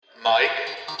Mike,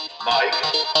 and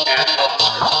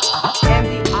Oscar. And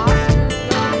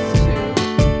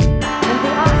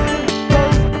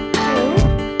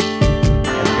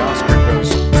the Oscar goes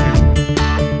to. And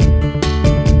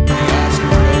the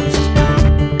Oscar goes to.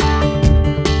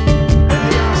 And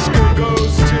the Oscar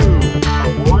goes to.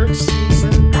 Award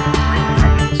season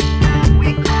recaps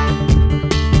weekly.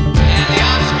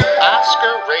 And the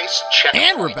Oscar race check.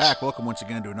 And we're back. Welcome once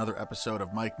again to another episode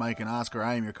of Mike, and Oscar.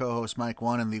 I am your co-host, Mike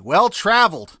One, and the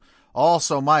well-traveled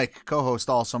Also Mike, co-host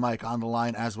Also Mike, on the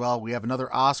line as well. We have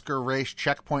another Oscar race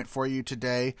checkpoint for you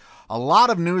today. A lot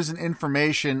of news and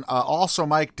information. Also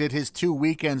Mike did his 2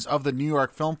 weekends of the New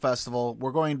York Film Festival.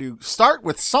 We're going to start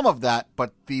with some of that,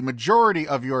 but the majority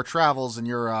of your travels and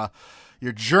your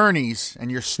journeys and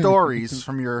your stories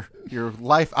from your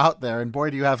life out there, and boy,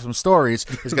 do you have some stories,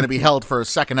 is going to be held for a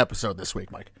second episode this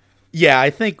week, Mike. Yeah, I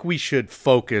think we should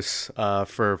focus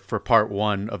for part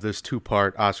one of this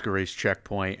 2-part Oscar race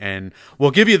checkpoint, and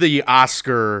we'll give you the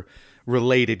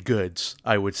Oscar-related goods,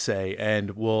 I would say,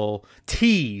 and we'll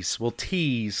tease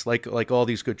like all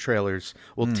these good trailers.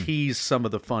 We'll tease some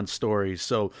of the fun stories.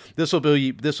 So this will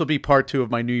be part 2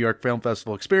 of my New York Film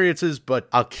Festival experiences, but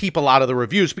I'll keep a lot of the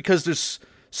reviews because there's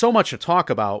so much to talk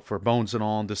about for Bones and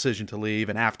All, and Decision to Leave,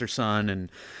 and After Sun,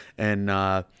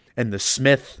 and the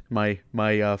Smith, my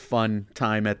fun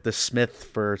time at the Smith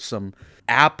for some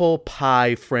apple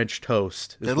pie French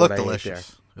toast. It looked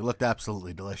delicious. It looked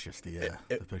absolutely delicious. The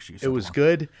picture you sent it was along.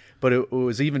 good, but it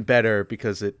was even better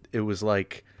because it was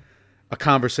like a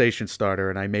conversation starter,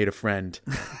 and I made a friend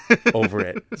over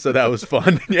it. So that was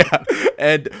fun. Yeah.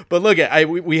 But look,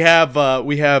 we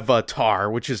have Tar,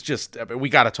 which is just, we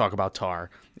got to talk about Tar.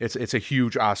 It's a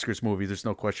huge Oscars movie. There's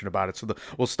no question about it. So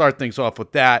we'll start things off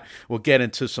with that. We'll get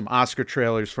into some Oscar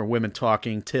trailers for Women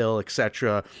Talking, Till,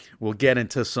 etc. We'll get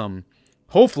into some,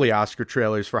 hopefully, Oscar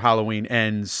trailers for Halloween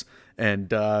Ends,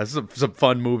 and some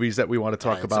fun movies that we want to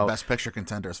talk It's about. the best picture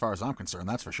contender as far as I'm concerned,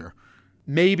 that's for sure.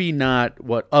 Maybe not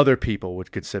what other people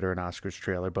would consider an Oscars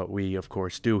trailer, but we, of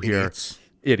course, do here.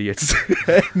 Idiots.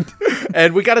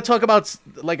 and we got to talk about,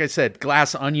 like I said,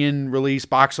 Glass Onion release,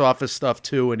 box office stuff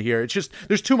too in here. It's just,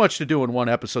 there's too much to do in one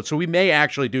episode. So we may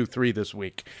actually do 3 this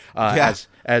week,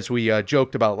 as we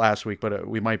joked about last week, but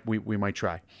we might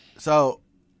try. So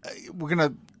we're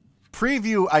going to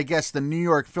preview, I guess, the New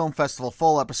York Film Festival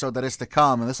full episode that is to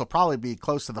come, and this will probably be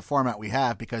close to the format we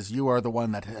have because you are the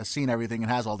one that has seen everything and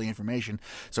has all the information.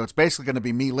 So it's basically going to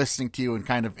be me listening to you and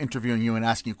kind of interviewing you and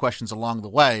asking you questions along the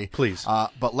way. Please.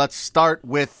 But let's start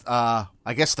with, I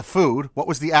guess, the food. What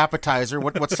was the appetizer?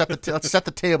 Let's set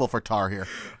the table for Tar here.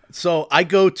 So I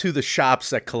go to the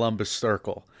shops at Columbus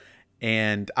Circle.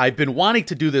 And I've been wanting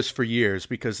to do this for years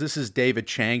because this is David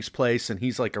Chang's place, and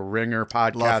he's like a ringer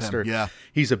podcaster. Love him, yeah.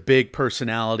 He's a big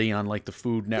personality on like the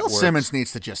Food Network. Bill Simmons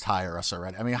needs to just hire us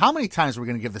already. I mean, how many times are we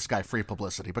going to give this guy free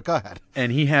publicity? But go ahead.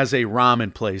 And he has a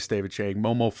ramen place, David Chang,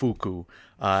 Momofuku.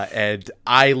 And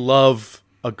I love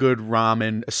a good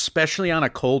ramen, especially on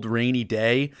a cold, rainy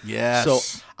day. Yes. So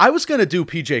I was going to do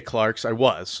PJ Clark's. I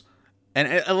was.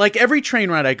 And like every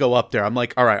train ride I go up there, I'm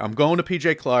like, all right, I'm going to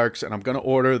PJ Clark's and I'm going to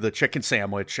order the chicken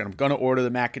sandwich and I'm going to order the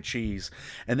mac and cheese.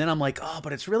 And then I'm like, oh,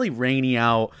 but it's really rainy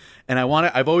out. And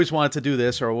I've always wanted to do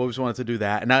this or I've always wanted to do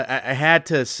that. And I had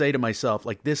to say to myself,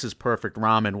 like, this is perfect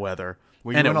ramen weather.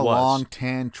 Were you and in a was. long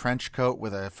tan trench coat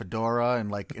with a fedora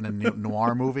and like in a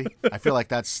noir movie? I feel like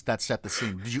that set the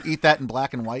scene. Did you eat that in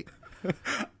black and white?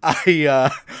 I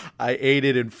ate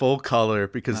it in full color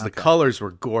because the colors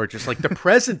were gorgeous. Like the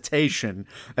presentation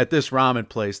at this ramen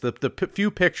place, the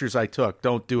few pictures I took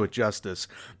don't do it justice.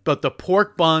 But the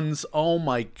pork buns, oh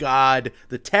my God,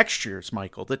 the textures,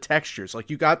 Michael, the textures. Like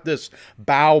you got this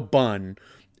bao bun,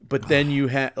 but then you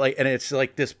had and it's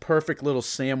like this perfect little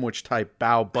sandwich type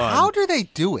bao bun. How do they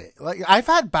do it? Like I've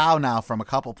had bao now from a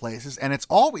couple places, and it's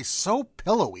always so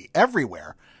pillowy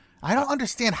everywhere. I don't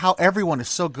understand how everyone is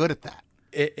so good at that.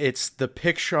 It's the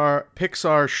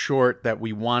Pixar short that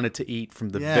we wanted to eat from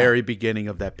the very beginning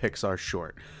of that Pixar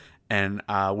short. And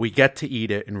we get to eat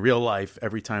it in real life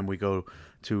every time we go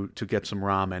to get some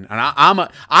ramen. And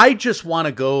I just want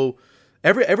to go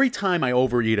every time I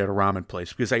overeat at a ramen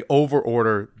place because I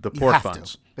overorder the pork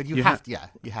buns. But you have to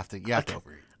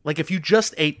overeat. Like if you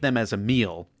just ate them as a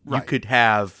meal, you could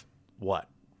have what?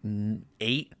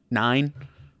 8, 9?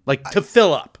 Like to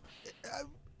fill up.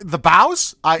 The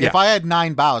bows? If I had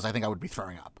 9 bows, I think I would be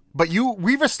throwing up. But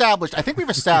we've established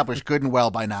good and well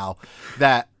by now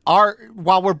that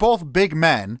while we're both big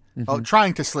men,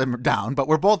 trying to slim down, but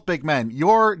we're both big men,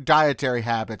 your dietary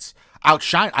habits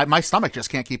outshine. My stomach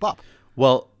just can't keep up.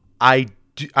 Well, I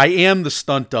I am the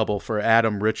stunt double for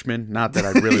Adam Richman. Not that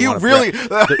I really You want to. really,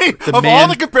 of man, all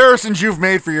the comparisons you've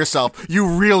made for yourself, you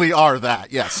really are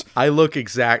that. Yes. I look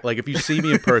exact like if you see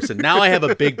me in person. Now I have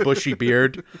a big bushy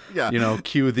beard. Yeah. You know,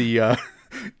 cue the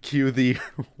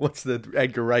what's the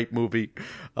Edgar Wright movie?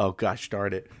 Oh gosh,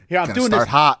 darn it! Here I'm doing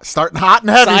Starting hot and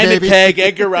heavy, Simon baby. Pegg,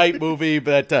 Edgar Wright movie,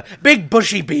 but big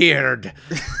bushy beard.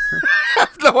 I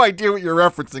have no idea what you're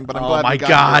referencing, but I'm glad. Oh my we got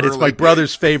God, here it's my early.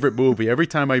 brother's favorite movie. Every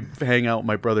time I hang out with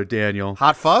my brother Daniel,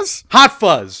 Hot Fuzz. Hot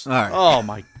Fuzz. All right. Oh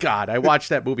my God, I watched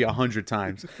that movie 100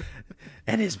 times.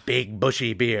 And his big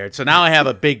bushy beard. So now I have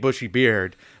a big bushy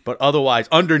beard, but otherwise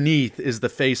underneath is the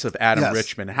face of Adam Yes,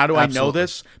 Richman. How do I know absolutely.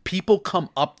 this? People come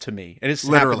up to me, and it's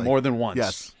Literally. happened more than once.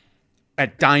 Yes.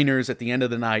 At diners at the end of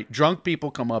the night, drunk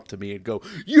people come up to me and go,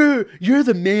 "You're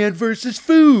the man versus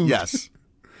food." Yes.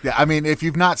 Yeah, I mean, if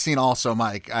you've not seen Also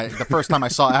Mike, the first time I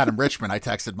saw Adam Richman, I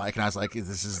texted Mike and I was like,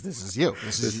 "This is you.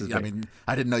 This is I me. mean,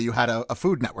 I didn't know you had a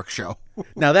Food Network show."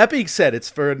 Now that being said, it's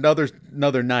for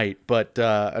another night, but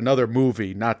another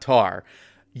movie, not Tar.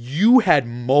 You had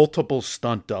multiple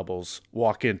stunt doubles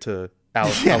walk into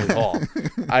Alice Kelly Hall.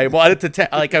 I wanted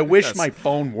to I wish my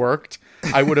phone worked.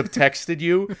 I would have texted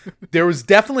you. There was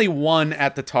definitely one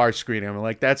at the Tar screening. I'm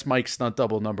like, that's Mike's stunt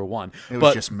double number one. It was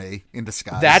But just me in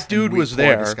disguise. that in dude weak, was poor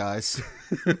there. Disguise.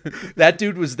 that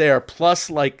dude was there,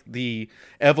 plus like the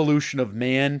Evolution of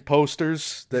Man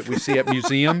posters that we see at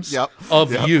museums Yep.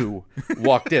 of you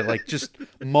walked in. Like just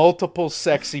multiple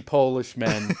sexy Polish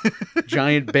men,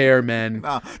 giant bear men.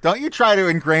 Don't you try to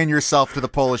ingrain yourself to the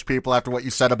Polish people after what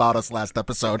you said about us last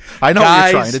episode. I know Guys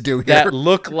what you're trying to do here. that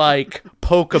look like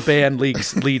polka band lead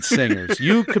singers.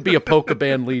 You could be a polka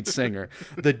band lead singer.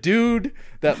 The dude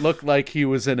that looked like he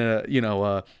was in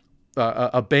a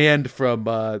band from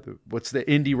what's the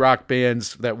indie rock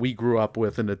bands that we grew up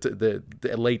with in the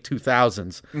late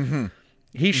 2000s. Mm-hmm.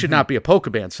 He should not be a polka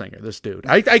band singer. This dude.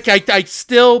 I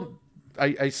still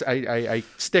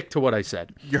stick to what I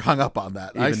said, You're hung up on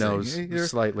that. even though it's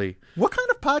slightly. What kind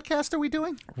of podcast are we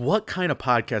doing? What kind of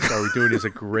podcast are we doing is a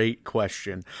great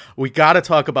question. We got to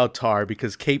talk about Tar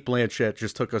because Cate Blanchett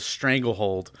just took a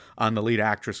stranglehold on the lead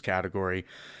actress category.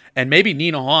 And maybe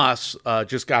Nina Hoss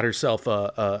just got herself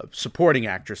a supporting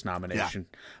actress nomination.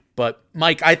 Yeah. But,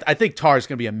 Mike, I think Tar is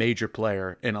going to be a major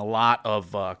player in a lot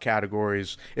of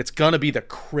categories. It's going to be the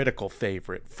critical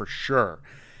favorite for sure.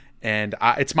 And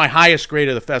it's my highest grade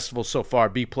of the festival so far,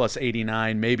 B plus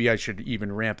 89. Maybe I should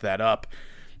even ramp that up.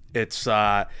 It's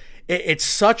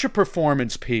such a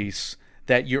performance piece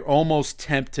that you're almost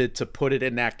tempted to put it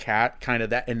in that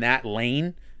in that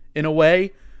lane in a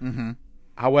way. Mm-hmm.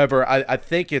 However, I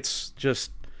think it's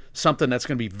just something that's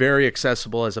going to be very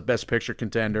accessible as a Best Picture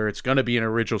contender. It's going to be an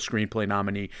original screenplay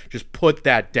nominee. Just put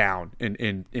that down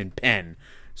in pen.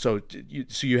 So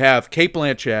you have Cate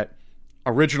Blanchett,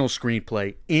 original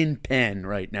screenplay in pen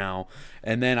right now,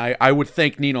 and then I would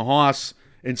think Nina Hoss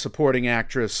in supporting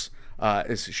actress.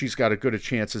 She's got as good a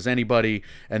chance as anybody,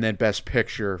 and then Best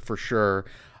Picture for sure.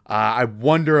 I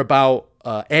wonder about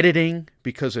editing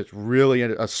because it's really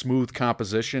a smooth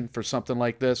composition for something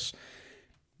like this.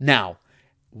 Now,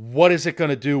 what is it going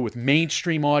to do with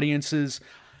mainstream audiences?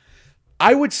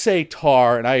 I would say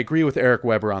Tar, and I agree with Eric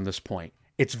Weber on this point.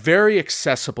 It's very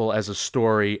accessible as a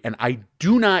story, and I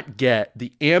do not get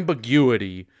the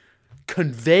ambiguity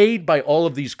conveyed by all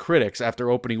of these critics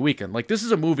after opening weekend. Like, this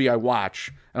is a movie I watch,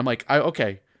 and I'm like,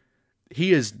 okay,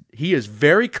 he is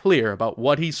very clear about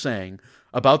what he's saying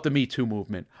about the Me Too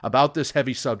movement, about this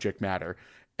heavy subject matter,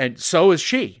 and so is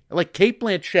she. Like, Cate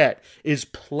Blanchett is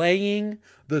playing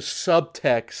the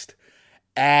subtext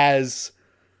as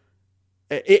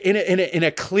in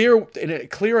a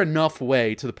clear enough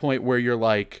way to the point where you're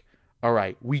like, all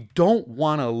right, we don't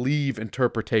want to leave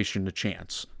interpretation to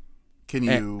chance. Can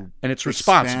you and it's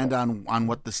expand responsible on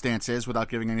what the stance is without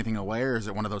giving anything away, or is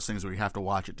it one of those things where you have to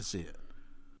watch it to see it?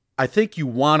 I think you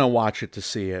want to watch it to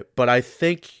see it, but I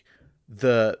think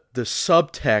the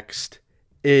subtext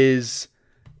is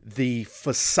the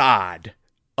facade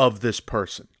of this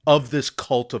person, of this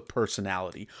cult of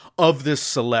personality, of this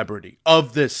celebrity,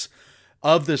 of this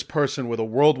person with a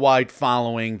worldwide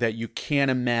following that you can't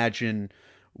imagine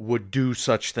would do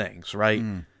such things, right?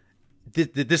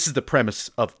 This is the premise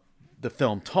of the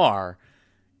film Tar.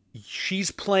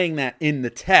 She's playing that in the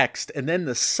text, and then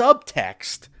the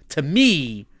subtext, to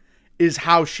me, is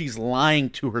how she's lying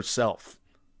to herself.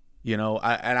 You know,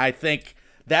 and I think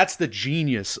that's the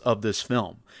genius of this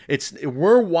film.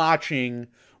 We're watching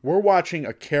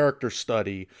a character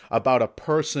study about a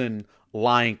person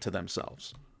lying to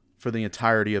themselves for the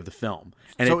entirety of the film.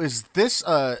 And so is this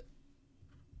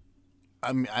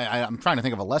I'm trying to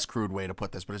think of a less crude way to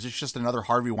put this, but is this just another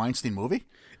Harvey Weinstein movie?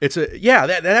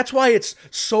 That's why it's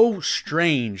so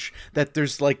strange that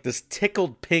there's like this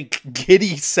tickled pink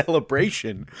giddy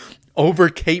celebration over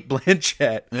Cate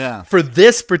Blanchett for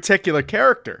this particular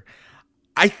character.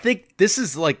 I think this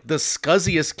is like the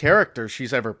scuzziest character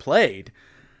she's ever played,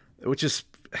 which is,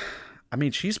 I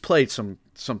mean, she's played some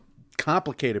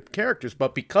complicated characters,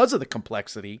 but because of the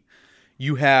complexity,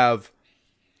 you have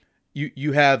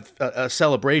a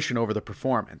celebration over the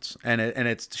performance,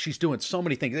 and she's doing so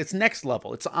many things. It's next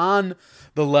level. It's on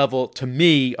the level, to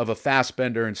me, of a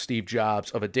Fassbender and Steve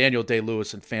Jobs, of a Daniel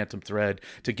Day-Lewis and Phantom Thread,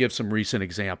 to give some recent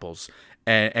examples.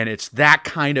 And it's that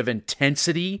kind of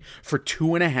intensity for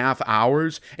 2.5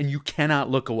 hours, and you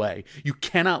cannot look away. You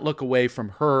cannot look away from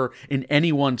her in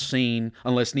any one scene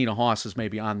unless Nina Hoss is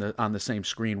maybe on the same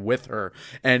screen with her.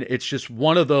 And it's just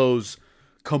one of those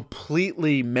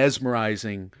completely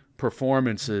mesmerizing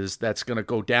performances that's going to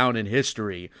go down in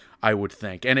history, I would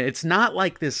think. And it's not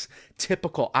like this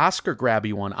typical Oscar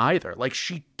grabby one either. Like,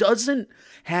 she doesn't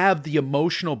have the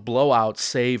emotional blowout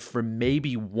save for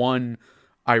maybe one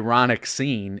ironic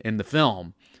scene in the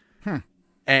film.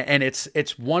 And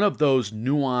it's one of those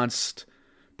nuanced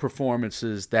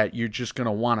performances that you're just going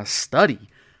to want to study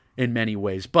in many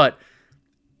ways. But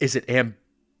is it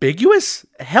ambiguous?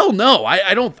 Hell no.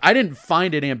 I didn't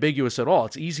find it ambiguous at all.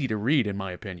 It's easy to read, in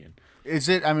my opinion. Is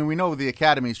it? I mean, we know the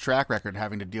Academy's track record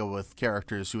having to deal with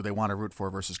characters who they want to root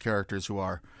for versus characters who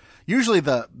are usually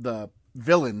the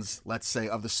villains, let's say,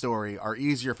 of the story are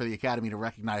easier for the Academy to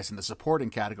recognize in the supporting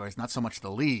categories, not so much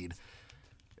the lead.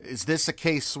 Is this a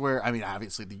case where, I mean,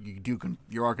 obviously you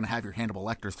are going to have your Hannibal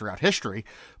Lecters throughout history,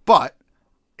 but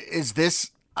is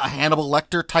this a Hannibal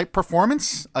Lecter type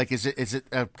performance? Like, is it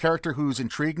a character who's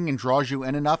intriguing and draws you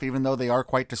in enough, even though they are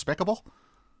quite despicable?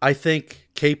 I think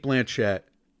Cate Blanchett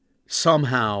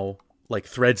somehow like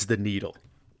threads the needle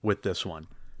with this one,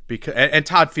 because and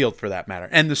Todd Field for that matter,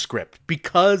 and the script,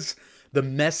 because the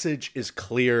message is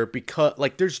clear, because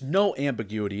like there's no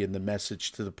ambiguity in the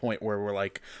message to the point where we're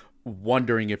like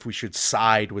wondering if we should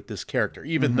side with this character,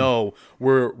 even though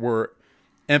we're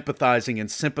empathizing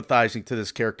and sympathizing to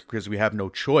this character because we have no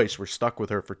choice. We're stuck with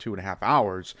her for 2.5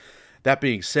 hours. That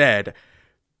being said,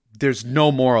 there's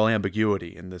no moral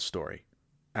ambiguity in this story.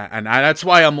 And that's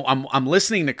why I'm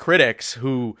listening to critics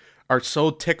who are so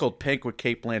tickled pink with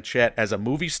Cate Blanchett as a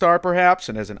movie star, perhaps,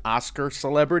 and as an Oscar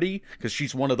celebrity, because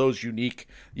she's one of those unique,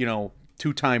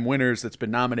 2-time winners that's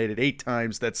been nominated 8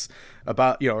 times. That's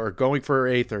about, or going for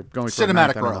her 8th or going for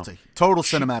cinematic her 9th, royalty. Total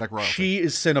cinematic royalty. She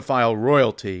is cinephile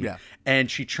royalty. Yeah.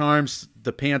 And she charms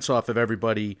the pants off of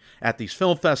everybody at these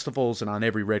film festivals and on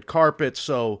every red carpet.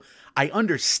 So I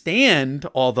understand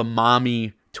all the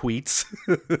mommy tweets.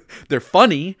 They're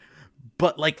funny.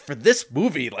 But, like, for this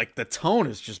movie, like, the tone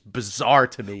is just bizarre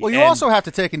to me. Well, you also have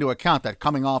to take into account that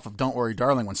coming off of Don't Worry,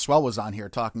 Darling, when Swell was on here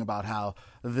talking about how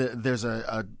there's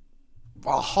a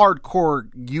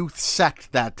hardcore youth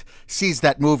sect that sees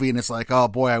that movie and is like, oh,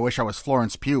 boy, I wish I was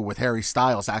Florence Pugh with Harry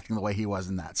Styles acting the way he was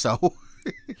in that. So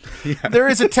there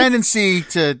is a tendency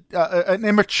to an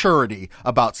immaturity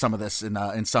about some of this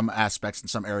in some aspects, in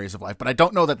some areas of life. But I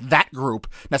don't know that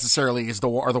group necessarily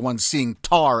are the ones seeing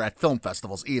Tar at film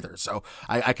festivals either. So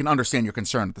I can understand your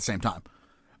concern at the same time.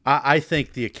 I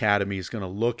think the Academy is going to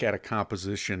look at a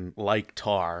composition like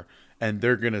Tar and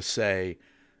they're going to say,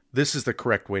 this is the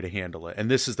correct way to handle it,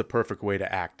 and this is the perfect way to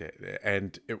act it.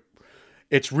 And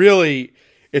it's really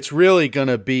going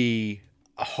to be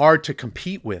hard to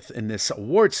compete with in this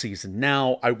award season.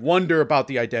 Now, I wonder about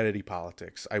the identity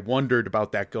politics. I wondered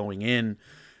about that going in,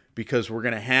 because we're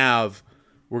going to have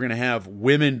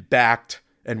women-backed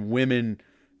and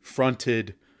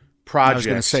women-fronted projects. I was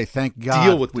going to say, thank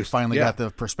God we finally yeah. got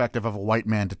the perspective of a white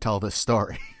man to tell this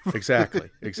story. Exactly.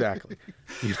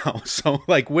 So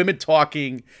like women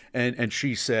talking, and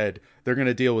she said they're going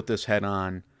to deal with this head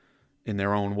on in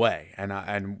their own way,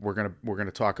 and we're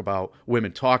gonna talk about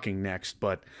women talking next.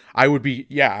 But I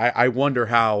wonder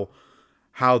how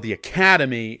the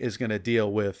Academy is going to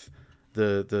deal with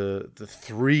the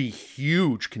 3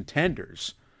 huge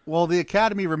contenders. Well, the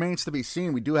Academy remains to be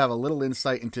seen. We do have a little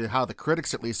insight into how the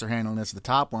critics, at least, are handling this. The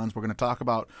top ones, I'm going to talk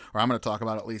about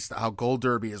at least how Gold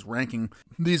Derby is ranking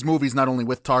these movies, not only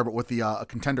with Tar, but with the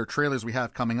contender trailers we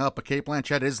have coming up. But Cate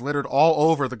Blanchett is littered all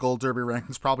over the Gold Derby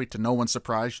rankings, probably to no one's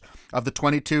surprise. Of the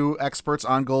 22 experts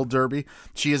on Gold Derby,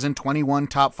 she is in 21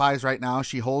 top 5s right now.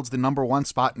 She holds the number 1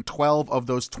 spot in 12 of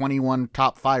those 21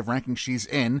 top 5 rankings she's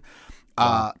in.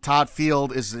 Todd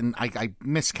Field is in, I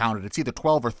miscounted, it's either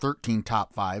 12 or 13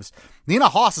 top 5s. Nina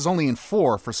Hoss is only in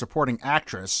 4 for supporting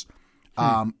actress.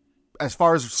 as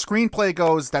far as screenplay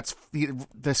goes, that's the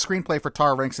screenplay for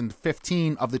Tar ranks in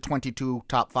 15 of the 22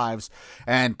 top 5s,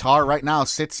 and Tar right now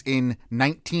sits in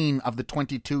 19 of the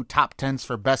 22 top 10s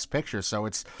for Best Picture. So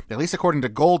it's, at least according to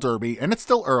Gold Derby, and it's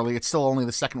still early, it's still only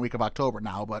the second week of October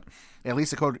now, but at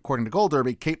least according to Gold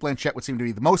Derby, Cate Blanchett would seem to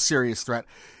be the most serious threat.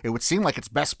 It would seem like its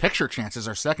Best Picture chances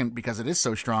are second because it is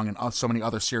so strong in so many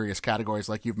other serious categories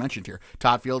like you've mentioned here.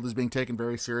 Todd Field is being taken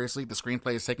very seriously. The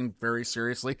screenplay is taken very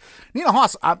seriously. Nina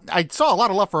Hoss, I saw a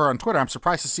lot of love for her on Twitter. I'm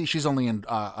surprised to see she's only in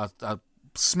a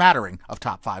smattering of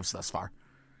top 5s thus far.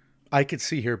 I could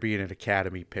see her being an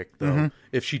Academy pick, though.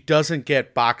 If she doesn't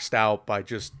get boxed out by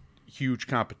just huge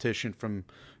competition from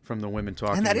the women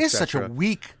talking, and that is such a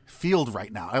weak field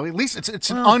right now. At least it's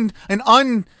an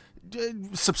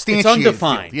unsubstantiated, it's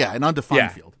undefined. Field. Yeah, an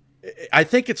undefined field. I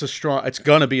think it's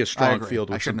going to be a strong field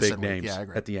with some big said names weak.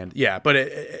 at the end. Yeah, but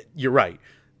you're right.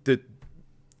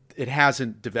 It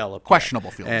hasn't developed.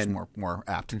 Questionable yet. field is more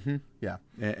apt. Yeah,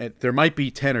 and there might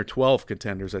be 10 or 12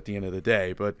 contenders at the end of the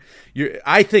day, but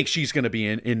I think she's going to be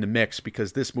in the mix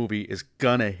because this movie is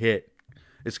gonna hit.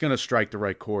 It's going to strike the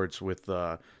right chords with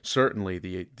certainly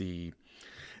the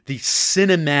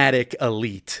cinematic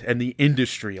elite and the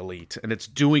industry elite, and it's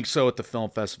doing so at the film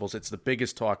festivals. It's the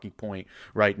biggest talking point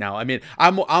right now. I mean,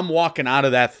 I'm walking out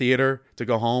of that theater to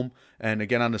go home and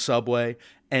get on the subway,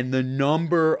 and the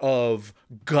number of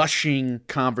gushing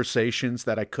conversations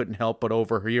that I couldn't help but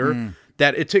overhear.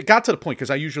 That it got to the point, because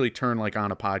I usually turn like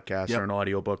on a podcast or an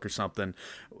audiobook or something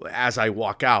as I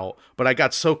walk out, but I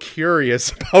got so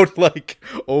curious about like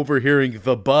overhearing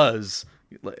the buzz.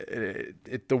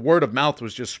 The word of mouth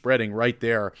was just spreading right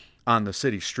there on the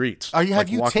city streets. Have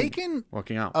you taken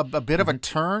walking out a bit of a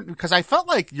turn? Because I felt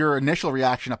like your initial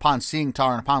reaction upon seeing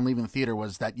Tar and upon leaving the theater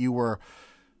was that you were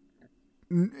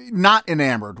not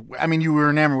enamored. I mean, you were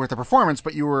enamored with the performance,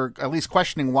 but you were at least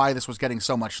questioning why this was getting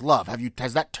so much love.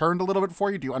 Has that turned a little bit for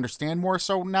you? Do you understand more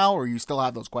so now, or you still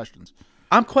have those questions?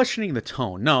 I'm questioning the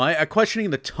tone. No, I'm questioning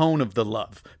the tone of the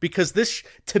love, because this,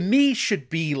 to me, should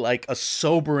be like a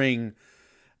sobering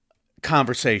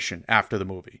conversation after the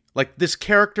movie. Like, this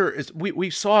character is, we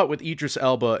saw it with Idris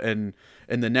Elba in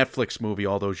the Netflix movie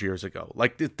all those years ago.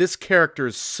 Like, this character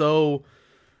is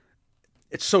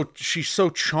she's so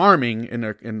charming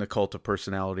in the Cult of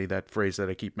Personality, that phrase that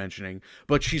I keep mentioning,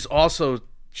 but she's also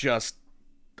just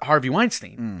Harvey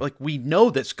Weinstein. Like, we know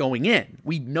this going in.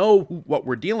 We know what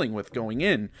we're dealing with going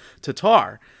in to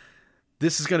Tar.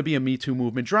 This is going to be a Me Too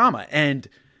movement drama, and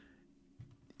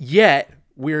yet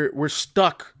we're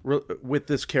stuck with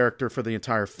this character for the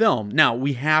entire film. Now,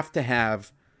 we have to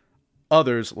have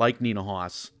others like Nina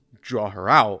Hoss draw her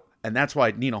out, and that's why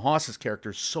Nina Hoss's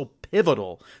character is so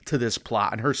pivotal to this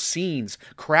plot, and her scenes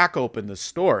crack open the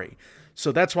story.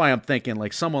 So that's why I'm thinking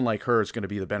like someone like her is going to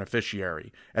be the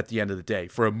beneficiary at the end of the day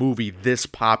for a movie this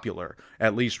popular,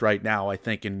 at least right now, I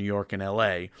think, in New York and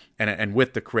LA, and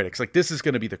with the critics. Like, this is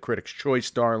going to be the Critics'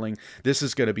 Choice darling. This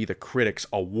is going to be the Critics'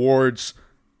 Awards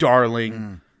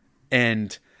darling.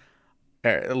 And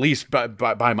at least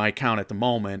by my count at the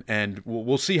moment, and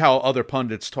we'll see how other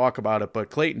pundits talk about it, but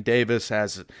Clayton Davis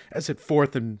has it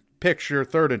fourth in picture,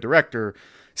 third in director,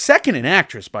 second in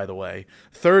actress, by the way,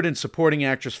 third in supporting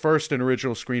actress, first in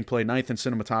original screenplay, ninth in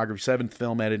cinematography, seventh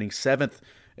film editing, seventh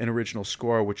in original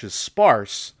score, which is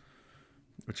sparse,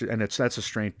 that's a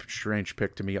strange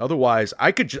pick to me. Otherwise,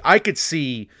 I could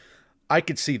see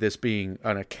this being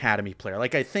an Academy player.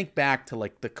 Like, I think back to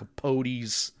like the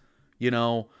Capotes,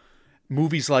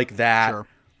 movies like that. Sure.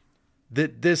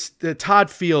 The Todd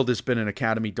Field has been an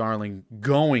Academy darling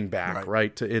going back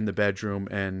right to In the Bedroom,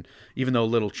 and even though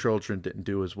Little Children didn't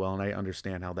do as well, and I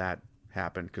understand how that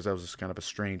happened because that was just kind of a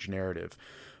strange narrative,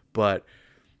 but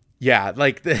yeah,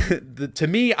 like to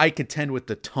me, I contend with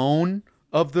the tone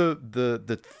of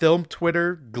the film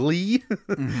Twitter glee.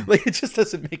 Like, it just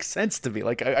doesn't make sense to me.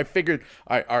 Like, I figured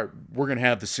we're gonna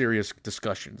have the serious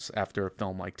discussions after a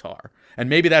film like Tar, and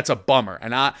maybe that's a bummer.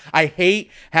 And I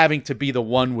hate having to be the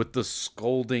one with the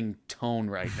scolding tone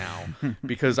right now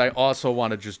because I also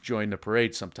want to just join the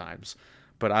parade sometimes,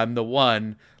 but I'm the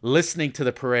one listening to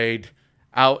the parade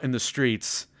out in the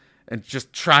streets and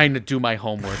just trying to do my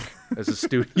homework as a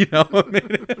student,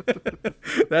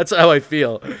 That's how I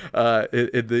feel.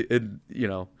 And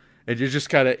you're just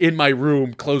kind of in my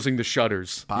room closing the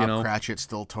shutters. Bob Cratchit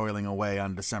still toiling away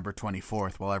on December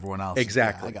 24th while everyone else.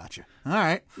 Exactly. Yeah, I got you. All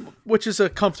right. Which is a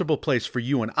comfortable place for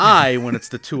you and I when it's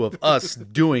the two of us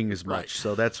doing as much.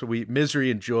 So that's what Misery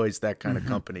enjoys that kind of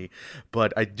company.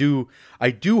 But I do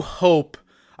hope.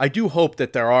 I do hope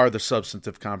that there are the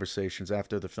substantive conversations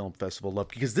after the film festival up,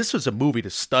 because this was a movie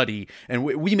to study, and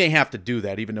we may have to do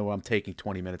that, even though I'm taking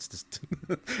 20 minutes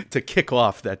to kick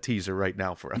off that teaser right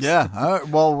now for us. Yeah,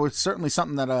 well, it's certainly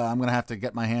something that I'm going to have to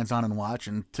get my hands on and watch.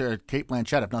 And Kate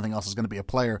Blanchett, if nothing else, is going to be a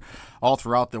player all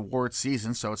throughout the award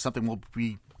season, so it's something we'll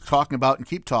be talking about and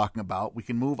keep talking about. We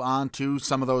can move on to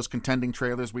some of those contending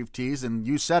trailers we've teased, and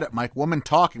you said it, Mike, Woman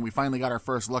Talking. We finally got our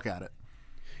first look at it.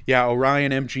 Yeah,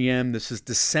 Orion MGM. This is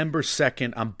December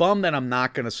 2nd. I'm bummed that I'm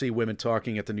not going to see Women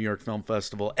Talking at the New York Film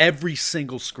Festival. Every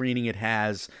single screening it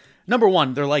has. Number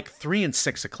one, they're like 3 and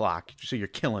 6 o'clock, so you're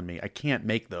killing me. I can't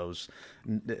make those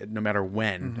no matter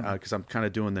when, because I'm kind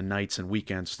of doing the nights and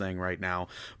weekends thing right now.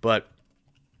 But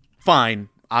fine.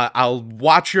 I'll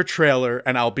watch your trailer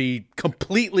and I'll be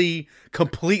completely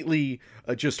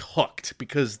just hooked,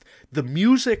 because the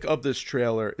music of this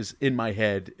trailer is in my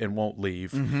head and won't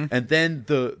leave. And then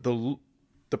the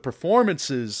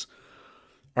performances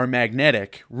are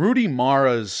magnetic. Rudy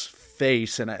Mara's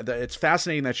face, and it's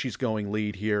fascinating that she's going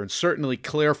lead here, and certainly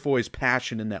Claire Foy's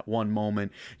passion in that one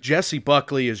moment. Jessie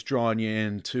Buckley is drawing you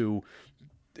into,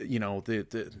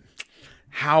 the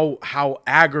how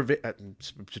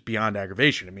just beyond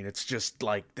aggravation. I mean, it's just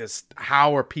like this.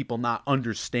 How are people not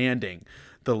understanding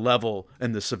the level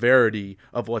and the severity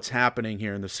of what's happening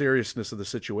here and the seriousness of the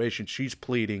situation she's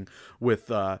pleading with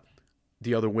the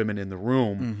other women in the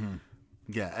room?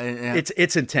 Yeah, and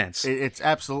it's intense. It's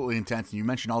absolutely intense. And you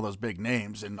mentioned all those big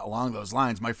names, and along those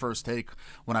lines, my first take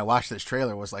when I watched this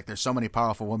trailer was like, there's so many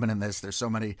powerful women in this. There's so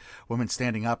many women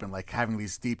standing up and like having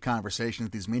these deep conversations,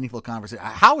 these meaningful conversations.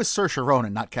 How is Saoirse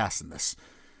Ronan not cast in this?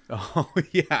 Oh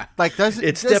yeah, like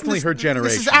it's definitely her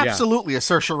generation. This is absolutely a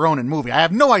Saoirse Ronan movie. I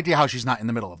have no idea how she's not in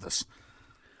the middle of this.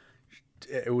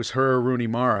 It was her, Rooney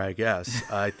Mara, I guess.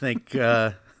 I think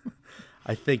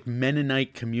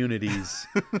Mennonite communities.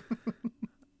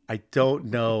 I don't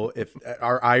know if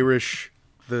are Irish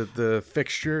the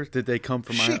fixture. Did they come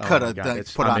from? She could have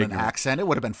put on an accent. It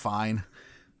would have been fine.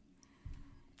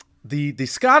 The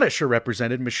Scottish are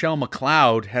represented. Michelle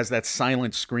McLeod has that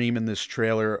silent scream in this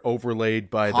trailer, overlaid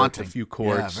by the few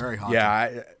chords. Yeah, very haunting.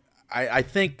 Yeah,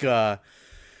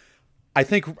 I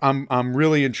think I'm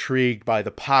really intrigued by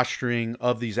the posturing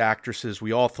of these actresses.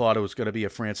 We all thought it was going to be a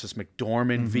Frances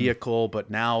McDormand vehicle, but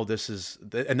now this is,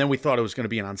 and then we thought it was going to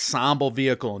be an ensemble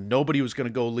vehicle and nobody was going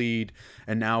to go lead.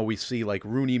 And now we see like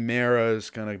Rooney Mara is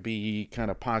going to be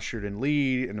kind of postured in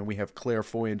lead. And then we have Claire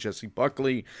Foy and Jessie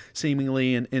Buckley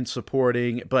seemingly in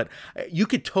supporting. But you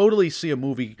could totally see a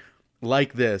movie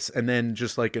like this and then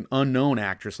just like an unknown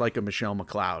actress like a Michelle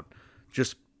McLeod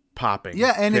just popping.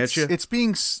 Yeah, and it's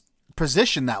being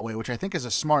positioned that way, which I think is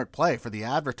a smart play for the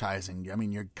advertising. I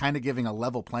mean, you're kind of giving a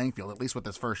level playing field, at least with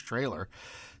this first trailer.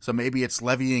 So maybe it's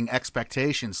levying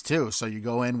expectations too. So you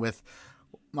go in with,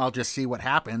 I'll just see what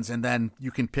happens, and then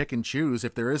you can pick and choose.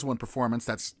 If there is one performance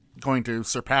that's going to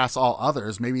surpass all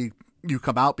others, maybe you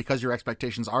come out because your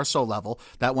expectations are so level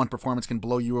that one performance can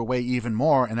blow you away even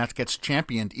more, and that gets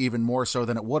championed even more so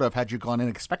than it would have had you gone in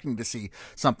expecting to see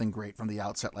something great from the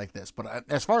outset like this. But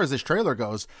as far as this trailer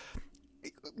goes,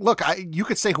 look, you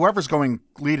could say whoever's going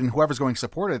lead and whoever's going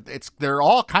supported, they're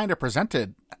all kind of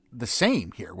presented the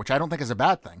same here, which I don't think is a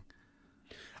bad thing.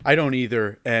 I don't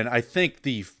either, and I think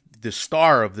the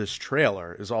star of this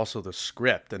trailer is also the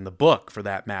script and the book, for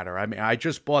that matter. I mean, I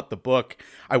just bought the book.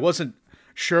 I wasn't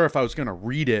sure if I was going to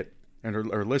read it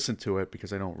or listen to it,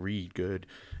 because I don't read good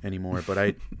anymore,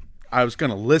 but I was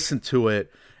going to listen to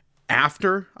it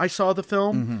after I saw the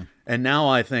film. And now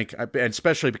I think, and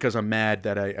especially because I'm mad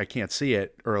that I can't see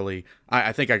it early,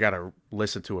 I think I got to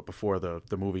listen to it before the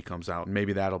movie comes out. And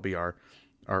maybe that'll be our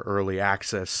early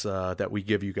access that we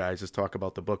give you guys, is talk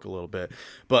about the book a little bit.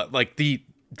 But like the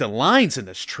lines in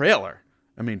this trailer,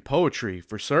 I mean, poetry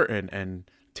for certain, and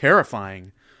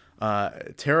terrifying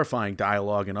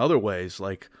dialogue in other ways.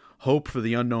 Like, hope for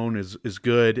the unknown is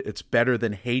good. It's better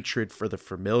than hatred for the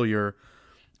familiar.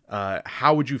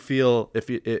 How would you feel if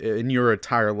in your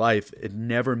entire life it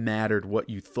never mattered what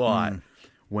you thought?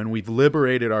 When we've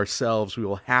liberated ourselves, we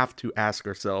will have to ask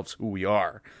ourselves who we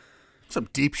are. Some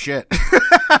deep shit.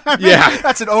 Yeah,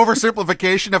 that's an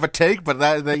oversimplification of a take, but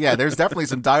there's definitely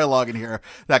some dialogue in here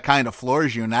that kind of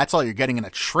floors you, and that's all you're getting in a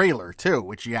trailer too,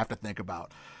 which you have to think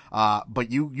about.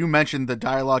 But you mentioned the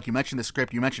dialogue, you mentioned the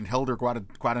script, you mentioned Hildur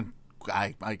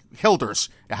Hilders,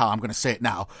 how I'm going to say it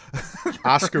now.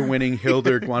 Oscar-winning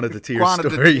Hildur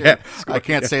Guanadottir. Yeah, I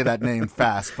can't say that name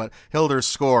fast, but Hilder's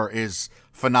score is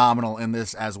phenomenal in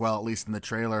this as well, at least in the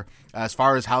trailer. As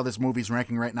far as how this movie's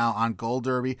ranking right now on Gold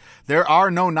Derby, there are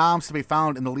no noms to be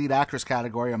found in the lead actress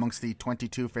category amongst the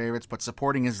 22 favorites, but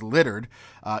supporting is littered.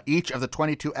 Each of the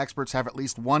 22 experts have at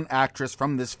least one actress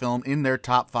from this film in their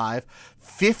top 5.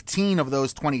 15 of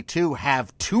those 22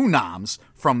 have 2 noms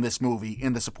from this movie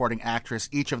in the supporting actress,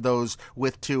 each of those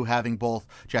with 2 having both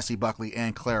Jessie Buckley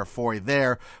and Claire Foy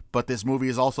there. But this movie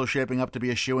is also shaping up to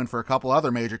be a shoo-in for a couple other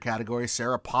major categories.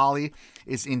 Sarah Polley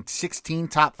is in 16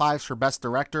 top 5s for Best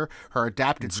Director. Her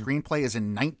adapted screenplay is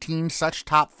in 19 such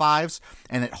top 5s,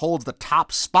 and it holds the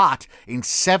top spot in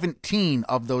 17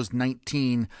 of those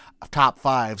 19 top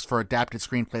 5s for adapted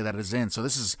screenplay that it is in. So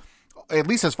this is, at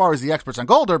least as far as the experts on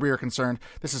Gold Derby are concerned,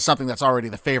 this is something that's already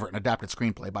the favorite in adapted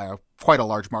screenplay by quite a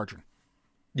large margin.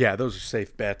 Yeah, those are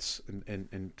safe bets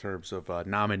in terms of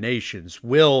nominations.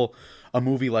 Will a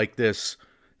movie like this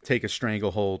take a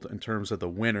stranglehold in terms of the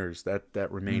winners?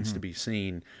 That remains to be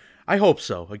seen. I hope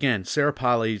so. Again, Sarah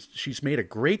Polley, she's made a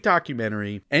great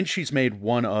documentary, and she's made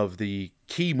one of the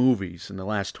key movies in the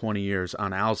last 20 years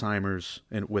on Alzheimer's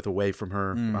and with Away from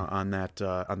Her on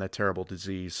that terrible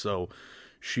disease. So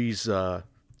she's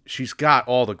got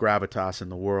all the gravitas in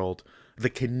the world. The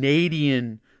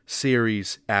Canadian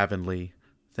series Avonlea,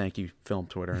 thank you, Film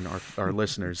Twitter, and our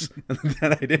listeners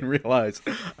that I didn't realize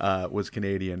was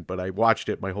Canadian, but I watched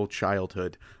it my whole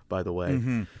childhood, by the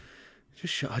way.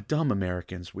 Just dumb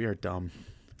Americans. We are dumb.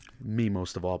 Me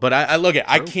most of all. But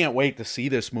I can't wait to see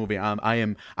this movie.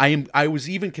 I was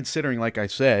even considering, like I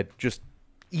said, just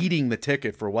eating the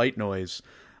ticket for White Noise.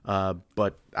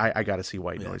 But I got to see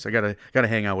White Noise. I got to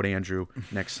hang out with Andrew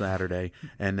next Saturday,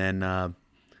 and then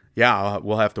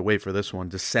we'll have to wait for this one,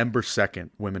 December 2nd.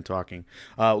 Women Talking.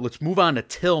 Let's move on to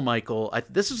Till, Michael.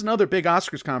 This is another big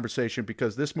Oscars conversation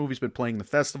because this movie's been playing the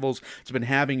festivals. It's been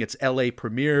having its LA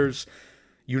premieres.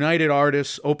 United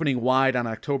Artists opening wide on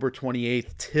October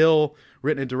 28th. Till,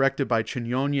 written and directed by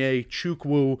Chinyonye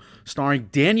Chukwu, starring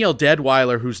Danielle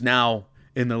Deadwyler, who's now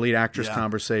in the lead actress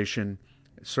conversation,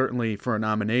 certainly for a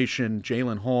nomination.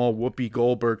 Jalen Hall, Whoopi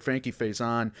Goldberg, Frankie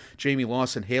Faison, Jamie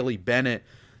Lawson, Haley Bennett.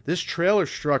 This trailer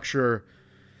structure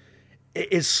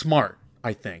is smart,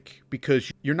 I think, because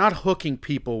you're not hooking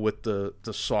people with the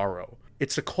sorrow.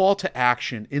 It's a call to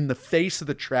action in the face of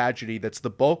the tragedy that's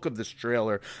the bulk of this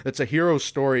trailer. It's a hero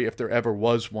story if there ever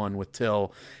was one with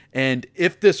Till. And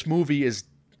if this movie is,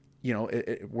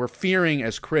 we're fearing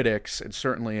as critics, and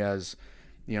certainly as,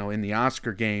 in the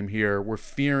Oscar game here, we're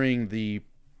fearing the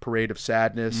parade of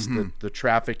sadness, the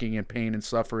trafficking and pain and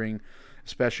suffering,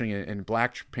 especially in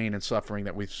black pain and suffering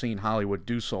that we've seen Hollywood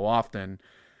do so often.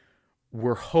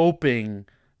 We're hoping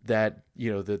that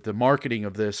the marketing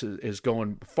of this is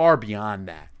going far beyond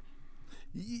that.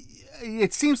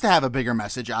 It seems to have a bigger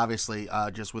message, obviously,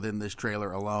 just within this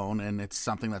trailer alone, and it's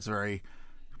something that's very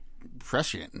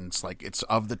prescient, and it's like it's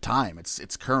of the time,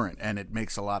 it's current, and it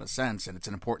makes a lot of sense, and it's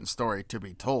an important story to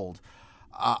be told.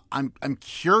 I'm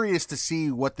curious to see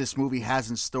what this movie has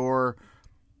in store,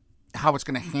 how it's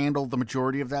going to handle the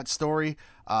majority of that story.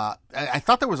 I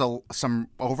thought there was some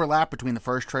overlap between the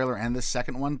first trailer and this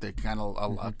second one. They kind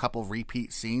of a couple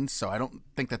repeat scenes, so I don't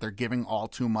think that they're giving all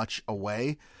too much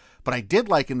away. But I did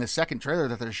like in the second trailer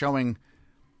that they're showing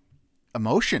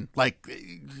emotion. Like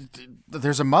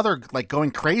there's a mother like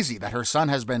going crazy that her son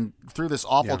has been through this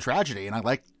awful tragedy, and I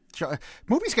like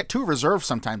movies get too reserved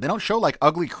sometimes. They don't show like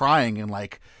ugly crying and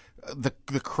like the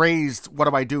crazed what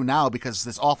do I do now because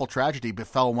this awful tragedy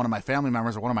befell one of my family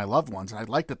members or one of my loved ones, and I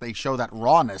like that they show that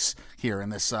rawness here in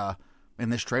this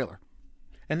trailer.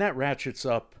 And that ratchets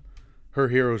up her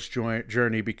hero's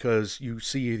journey because you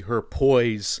see her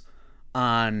poise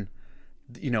on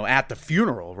at the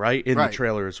funeral, right? In the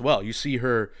trailer as well. You see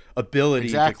her ability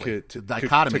to convey to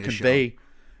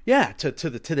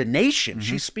the nation.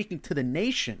 She's speaking to the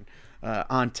nation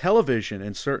on television,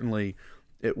 and certainly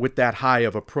with that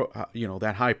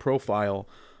high profile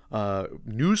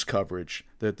news coverage,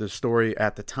 the story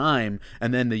at the time,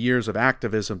 and then the years of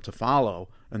activism to follow,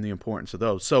 and the importance of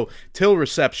those. So Till's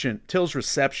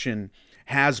reception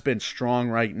has been strong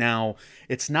right now.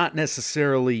 It's not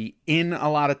necessarily in a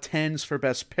lot of tens for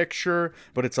Best Picture,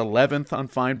 but it's 11th on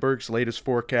Feinberg's latest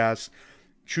forecast.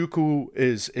 Chukwu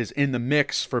is in the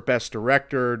mix for Best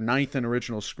Director, 9th in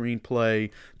Original Screenplay,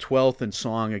 12th in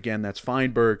Song. Again, that's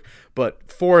Feinberg. But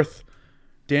 4th,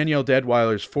 Danielle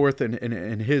Deadwyler's 4th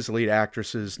in his lead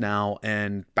actresses now,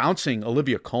 and bouncing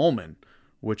Olivia Colman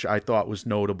which I thought was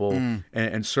notable.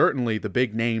 And certainly the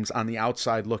big names on the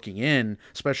outside looking in,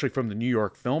 especially from the New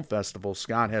York Film Festival.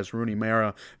 Scott has Rooney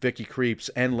Mara, Vicky Creeps,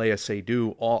 and Léa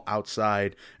Seydoux all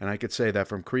outside. And I could say that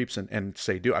from Creeps and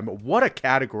Seydoux. I mean, what a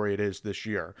category it is this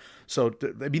year. So,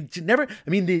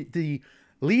 the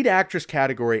lead actress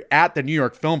category at the New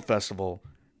York Film Festival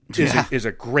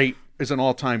is an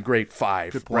all-time great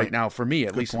 5 right now for me,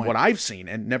 at least in what I've seen,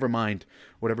 and never mind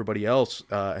what everybody else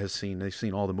has seen. They've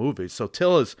seen all the movies. So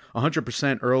Till is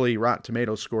 100% early Rotten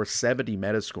Tomatoes score, 70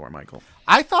 Metascore, Michael.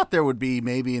 I thought there would be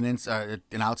maybe an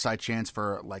outside chance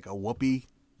for like a Whoopi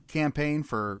campaign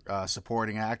for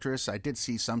supporting actress. I did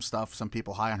see some stuff, some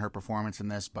people high on her performance in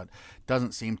this, but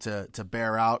doesn't seem to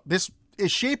bear out. This is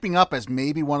shaping up as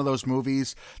maybe one of those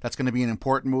movies that's going to be an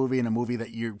important movie and a movie that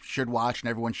you should watch and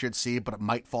everyone should see, but it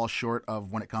might fall short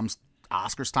of when it comes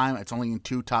Oscars time. It's only in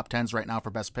 2 top 10s right now for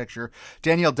Best Picture.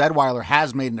 Danielle Deadwyler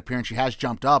has made an appearance. She has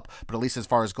jumped up, but at least as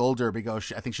far as Gold Derby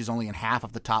goes, I think she's only in half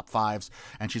of the top 5s,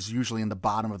 and she's usually in the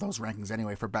bottom of those rankings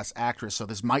anyway for Best Actress. So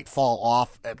this might fall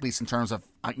off, at least in terms of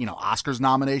Oscars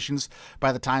nominations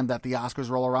by the time that the Oscars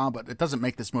roll around, but it doesn't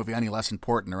make this movie any less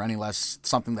important or any less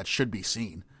something that should be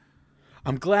seen.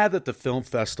 I'm glad that the film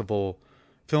festival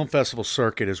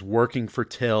circuit is working for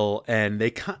Till, and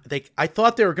I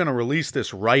thought they were going to release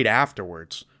this right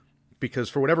afterwards,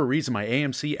 because for whatever reason my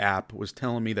AMC app was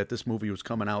telling me that this movie was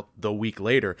coming out the week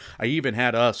later. I even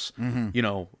had us,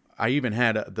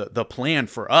 the plan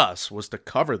for us was to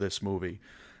cover this movie,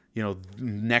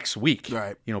 next week,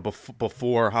 right?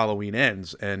 Before Halloween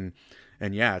ends, and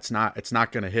yeah, it's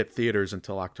not going to hit theaters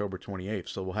until October 28th,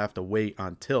 so we'll have to wait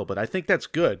until. But I think that's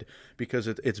good because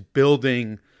it's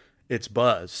building its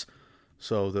buzz,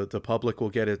 so the public will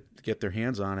get their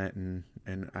hands on it, and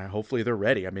hopefully they're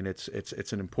ready. I mean,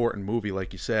 it's an important movie,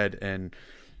 like you said, and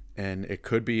it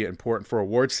could be important for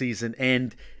award season.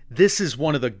 And this is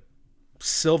one of the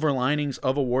silver linings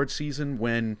of award season,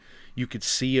 when you could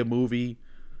see a movie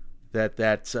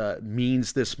that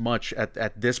means this much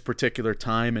at this particular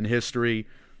time in history,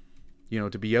 to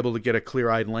be able to get a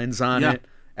clear-eyed lens on it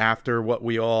after what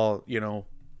we all,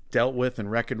 dealt with and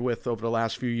reckoned with over the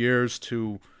last few years,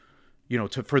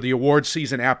 for the award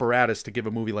season apparatus to give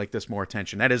a movie like this more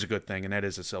attention. That is a good thing, and that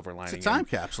is a silver lining. It's a time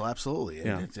capsule, absolutely.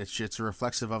 Yeah. It's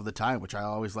reflexive of the time, which I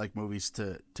always like movies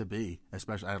to be,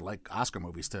 especially I like Oscar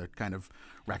movies to kind of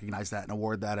recognize that and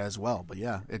award that as well. But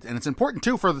yeah, and it's important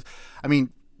too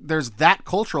there's that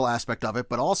cultural aspect of it,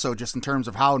 but also just in terms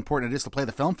of how important it is to play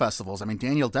the film festivals. I mean,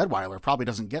 Danielle Deadwyler probably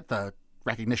doesn't get the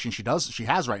recognition she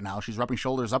has right now. She's rubbing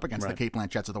shoulders up against the Cate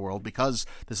Blanchetts of the world because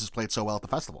this is played so well at the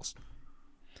festivals.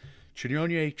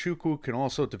 Chinyonye Chukwu can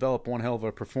also develop one hell of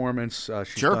a performance.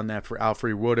 She's Sure. done that for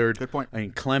Alfre Woodard. Good point. I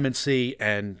mean, Clemency,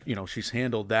 and she's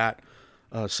handled that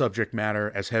subject matter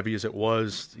as heavy as it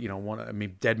was.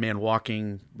 Dead Man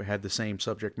Walking had the same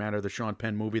subject matter. The Sean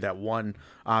Penn movie that won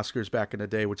Oscars back in the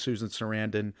day with Susan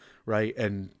Sarandon, right?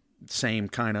 And same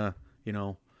kind of,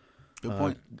 Good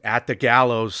point. at the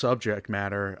gallows subject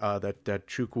matter that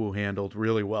Chukwu handled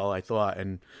really well, I thought.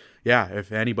 And yeah,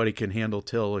 if anybody can handle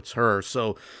Till, it's her.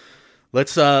 So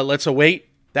let's await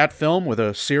that film with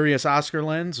a serious Oscar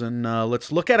lens, and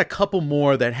let's look at a couple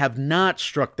more that have not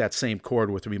struck that same chord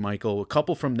with me, Michael. A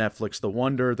couple from Netflix, The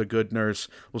Wonder, The Good Nurse.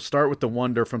 We'll start with The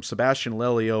Wonder from Sebastian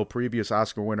Lelio, previous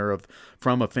Oscar winner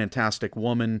from A Fantastic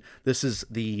Woman. This is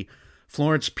the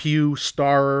Florence Pugh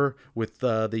starer with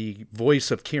the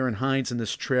voice of Kieran Hines in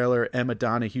this trailer, Emma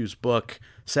Donohue's book.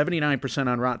 79%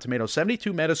 on Rotten Tomatoes,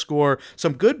 72 Metascore.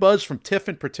 Some good buzz from TIFF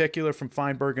in particular, from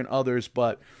Feinberg and others,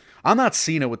 but I'm not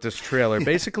seeing it with this trailer.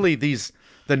 Basically, the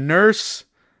nurse,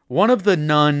 one of the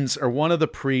nuns or one of the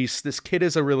priests, this kid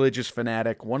is a religious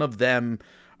fanatic. One of them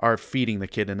are feeding the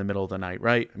kid in the middle of the night,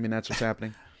 right? I mean, that's what's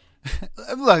happening.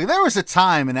 Look, there was a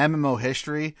time in MMO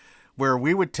history where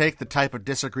we would take the type of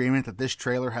disagreement that this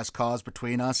trailer has caused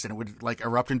between us and it would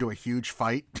erupt into a huge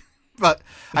fight. But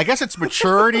I guess it's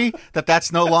maturity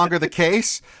that's no longer the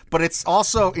case, but it's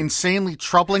also insanely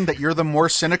troubling that you're the more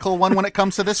cynical one when it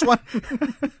comes to this one.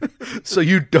 So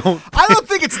you don't... I don't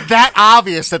think it's that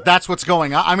obvious that that's what's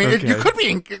going on. I mean, Okay. you could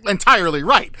be entirely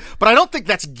right, but I don't think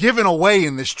that's given away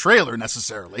in this trailer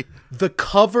necessarily. The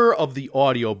cover of the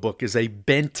audiobook is a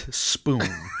bent spoon.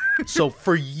 So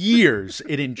for years,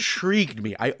 it intrigued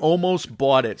me. I almost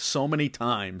bought it so many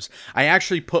times. I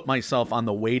actually put myself on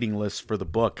the waiting list for the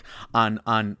book on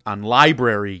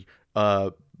library,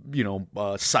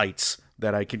 sites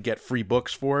that I could get free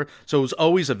books for. So it was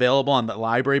always available on the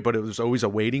library, but it was always a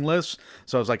waiting list.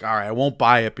 So I was like, all right, I won't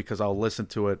buy it because I'll listen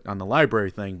to it on the library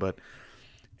thing. But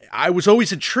I was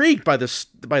always intrigued by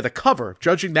the cover,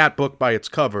 judging that book by its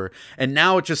cover, and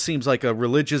now it just seems like a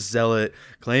religious zealot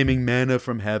claiming manna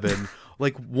from heaven.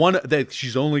 Like that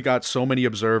she's only got so many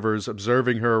observers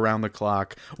observing her around the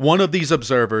clock. One of these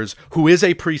observers, who is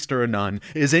a priest or a nun,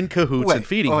 is in cahoots and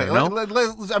feeding her. No,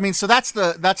 I mean, so that's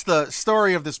the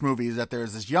story of this movie, is that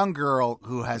there's this young girl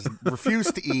who has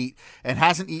refused to eat and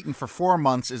hasn't eaten for 4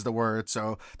 months, is the word.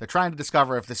 So they're trying to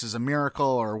discover if this is a miracle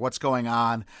or what's going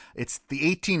on. It's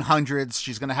the 1800s.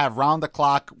 She's going to have round the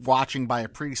clock watching by a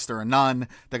priest or a nun.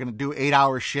 They're going to do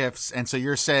 8-hour shifts. And so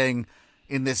you're saying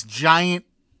in this giant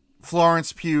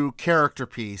Florence Pugh character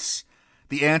piece,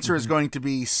 the answer is going to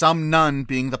be some nun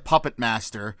being the puppet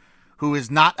master, who is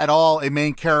not at all a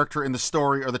main character in the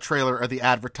story or the trailer or the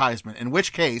advertisement. In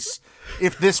which case,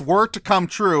 if this were to come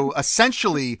true,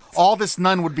 essentially all this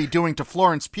nun would be doing to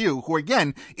Florence Pugh, who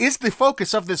again is the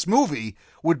focus of this movie,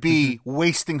 would be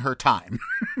wasting her time.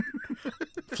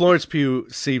 Florence Pugh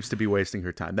seems to be wasting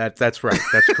her time. That's right.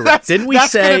 That's correct. Didn't we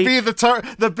say going to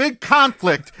be the big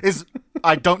conflict is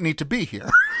I don't need to be here.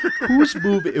 Whose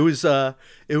movie? It was a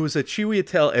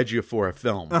Chiwetel Ejiofor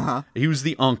film. He was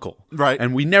the uncle, right?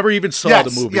 And we never even saw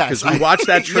the movie because we watched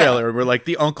that trailer and we're like,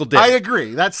 the uncle did. I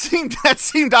agree. That seemed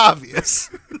obvious.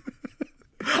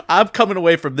 I'm coming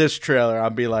away from this trailer. I'll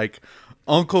be like,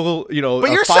 Uncle, but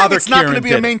you're Father saying it's not going to be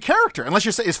Kieran a main character unless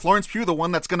you say, is Florence Pugh the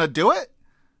one that's going to do it?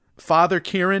 Father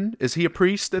Kieran, is he a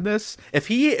priest in this? If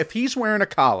he's wearing a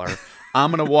collar, I'm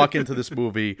going to walk into this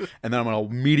movie and then I'm going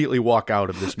to immediately walk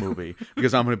out of this movie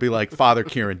because I'm going to be like, Father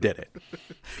Kieran did it.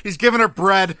 He's giving her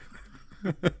bread.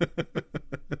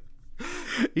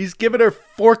 He's giving her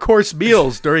 4-course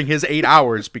meals during his 8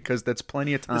 hours because that's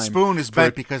plenty of time. The spoon is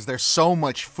bent because there's so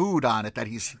much food on it that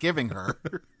he's giving her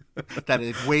that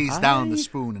it weighs down the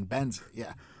spoon and bends it.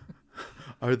 Yeah.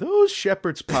 Are those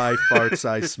shepherd's pie farts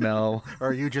I smell? Or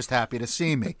are you just happy to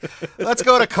see me? Let's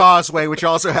go to Causeway, which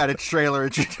also had its trailer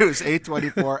introduced.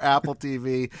 A24, Apple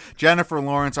TV. Jennifer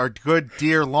Lawrence, our good,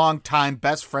 dear, longtime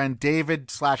best friend,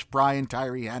 David/Brian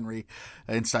Tyree Henry.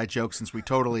 Inside joke, since we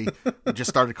totally just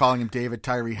started calling him David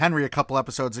Tyree Henry a couple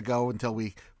episodes ago until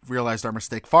we realized our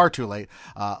mistake far too late.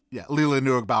 Leland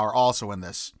Neugebauer also in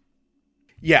this.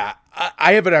 Yeah,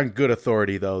 I have it on good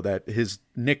authority, though, that his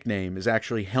nickname is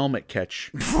actually Helmet Catch.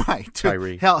 Right.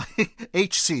 Tyree.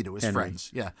 HC to his Henry.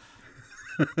 friends. Yeah.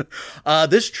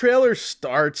 This trailer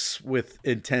starts with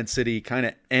intensity, kind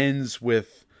of ends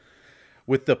with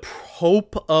the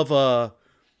hope of a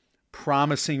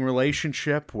promising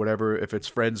relationship, whatever, if it's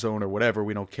friend zone or whatever,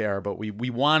 we don't care. But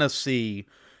we want to see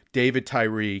David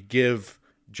Tyree give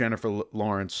Jennifer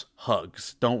Lawrence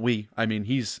hugs, don't we? I mean,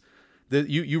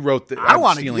 you wrote that. I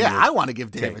want to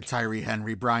give David Tyree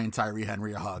Henry, Brian Tyree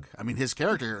Henry, a hug. I mean, his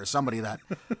character is somebody that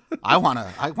I want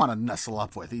to nestle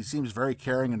up with. He seems very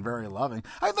caring and very loving.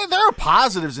 There are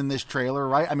positives in this trailer,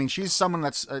 right? I mean, she's someone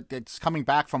that's coming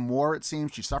back from war. It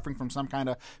seems she's suffering from some kind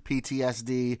of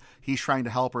PTSD. He's trying to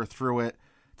help her through it.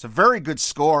 It's a very good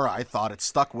score. I thought it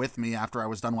stuck with me after I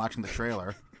was done watching the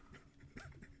trailer.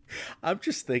 I'm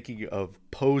just thinking of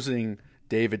posing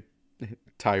David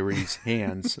Tyree's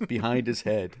hands behind his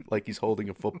head like he's holding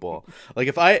a football.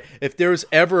 Like if there was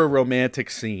ever a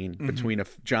romantic scene between a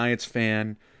Giants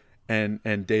fan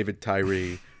and David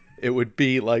Tyree, it would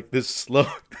be like this slow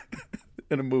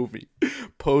in a movie,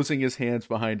 posing his hands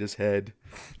behind his head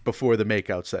before the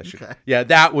makeout session. Okay. Yeah,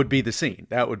 that would be the scene.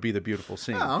 That would be the beautiful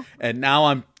scene. Oh. And now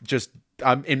I'm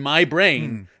in my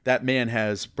brain, that man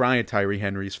has Brian Tyree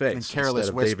Henry's face and Careless instead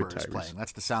of Whisper David is Tyree's. playing.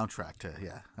 That's the soundtrack to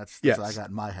That's yes. what I got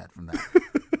in my head from that.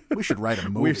 We should write a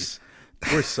movie.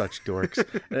 We're such dorks.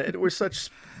 We're such.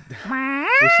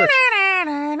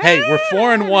 Hey, we're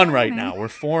 4-1 right now. We're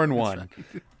 4-1.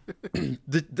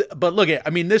 But look, I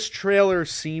mean, this trailer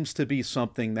seems to be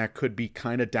something that could be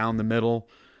kind of down the middle.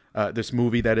 This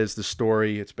movie, that is the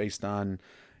story. It's based on,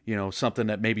 something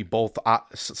that maybe both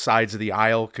sides of the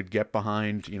aisle could get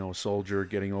behind. A soldier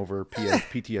getting over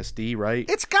PTSD, right?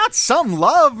 It's got some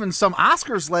love and some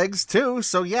Oscars legs too.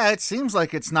 So yeah, it seems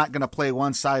like it's not going to play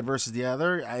one side versus the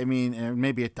other. I mean,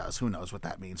 maybe it does. Who knows what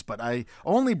that means? But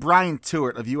only Brian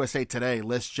Tewart of USA Today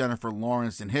lists Jennifer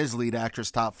Lawrence in his lead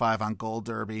actress top 5 on Gold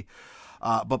Derby.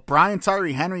 But Brian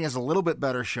Tyree Henry has a little bit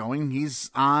better showing.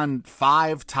 He's on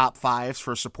 5 top 5s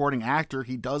for supporting actor.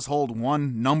 He does hold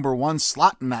one number 1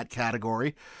 slot in that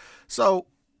category. So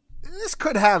this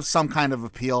could have some kind of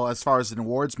appeal as far as an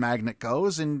awards magnet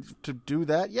goes. And to do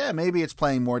that, yeah, maybe it's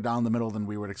playing more down the middle than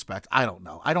we would expect. I don't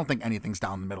know. I don't think anything's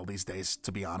down the middle these days,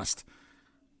 to be honest.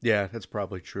 Yeah, that's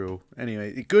probably true.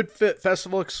 Anyway, good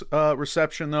festival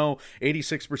reception, though.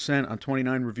 86% on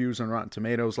 29 reviews on Rotten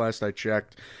Tomatoes last I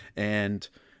checked. And,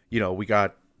 we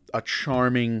got a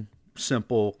charming,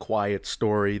 simple, quiet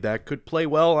story that could play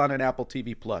well on an Apple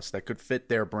TV Plus, that could fit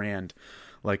their brand,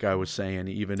 like I was saying,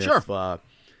 even if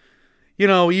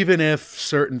even if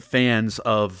certain fans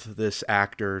of this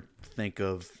actor think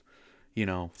of,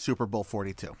 Super Bowl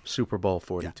 42. Super Bowl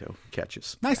 42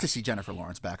 catches. Nice to see Jennifer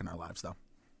Lawrence back in our lives, though.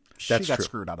 That's she got true.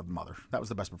 screwed out of The Mother. That was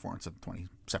the best performance of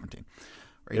 2017.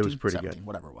 Or It was 18, pretty 17, good.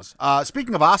 Whatever it was.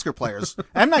 Speaking of Oscar players,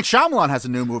 M. Night Shyamalan has a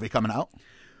new movie coming out.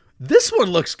 This one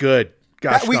looks good.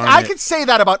 Gosh darn I it. could say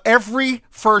that about every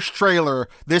first trailer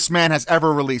this man has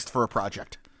ever released for a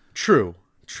project. True.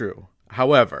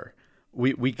 However,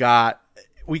 we got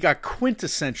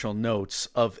quintessential notes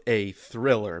of a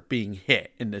thriller being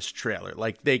hit in this trailer.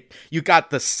 Like you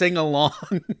got the sing along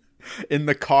in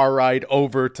the car ride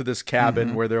over to this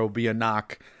cabin where there will be a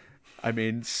knock. I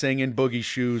mean, singing Boogie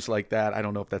Shoes like that. I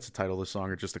don't know if that's the title of the song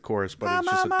or just the chorus, but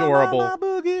it's just adorable.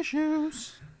 Boogie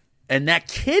shoes. And that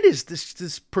kid is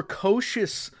this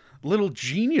precocious little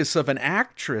genius of an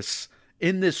actress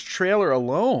in this trailer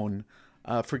alone.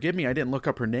 Forgive me, I didn't look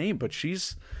up her name, but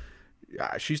she's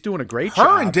doing a great job.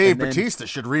 Her and Dave then- Bautista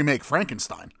should remake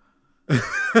Frankenstein.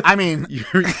 I mean,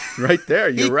 You're right there.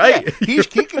 You're right. Yeah,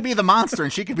 he could be the monster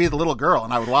and she could be the little girl,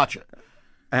 and I would watch it.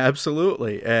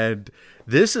 Absolutely. And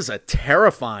this is a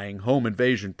terrifying home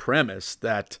invasion premise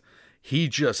that he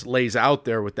just lays out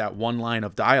there with that one line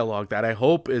of dialogue that I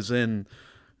hope is in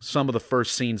some of the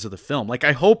first scenes of the film. Like,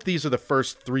 I hope these are the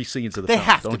first 3 scenes of the They film,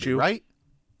 have don't to be, you? right?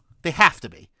 They have to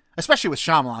be. Especially with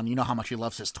Shyamalan, you know how much he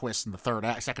loves his twists in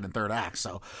the second and third act.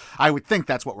 So I would think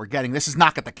that's what we're getting. This is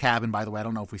Knock at the Cabin, by the way. I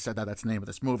don't know if we said that. That's the name of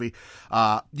this movie.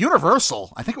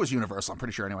 Universal, I think it was Universal, I'm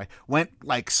pretty sure anyway, went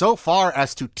like so far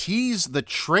as to tease the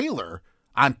trailer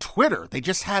on Twitter. They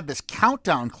just had this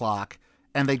countdown clock,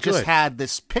 and they just Good. had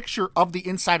this picture of the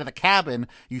inside of the cabin.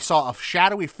 You saw a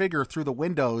shadowy figure through the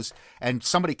windows, and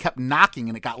somebody kept knocking,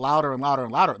 and it got louder and louder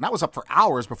and louder. And that was up for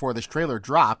hours before this trailer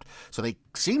dropped. So they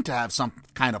seem to have some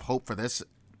kind of hope for this.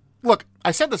 Look,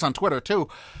 I said this on Twitter, too.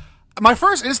 My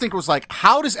first instinct was like,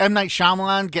 how does M. Night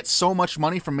Shyamalan get so much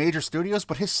money from major studios,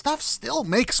 but his stuff still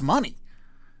makes money?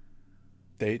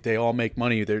 They all make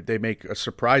money. They make a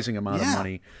surprising amount of Yeah.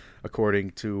 money,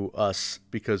 according to us,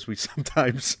 because we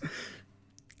sometimes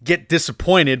get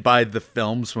disappointed by the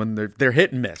films when they're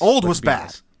hit and miss. Old let's was be bad.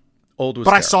 honest. Old was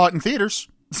But I terrible. saw it in theaters.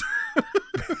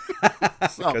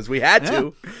 because we had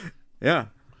to. Yeah.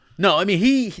 No, I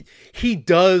mean he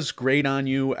does grate on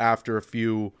you after a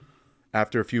few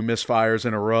misfires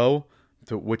in a row,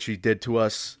 to which he did to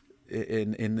us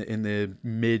in the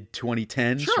mid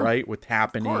 2010s, Sure. right? With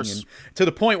Happening, course. and to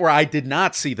the point where I did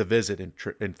not see The Visit in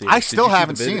theaters. I Did still you see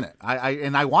haven't The Visit? seen it.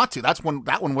 I want to. That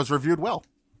one was reviewed well.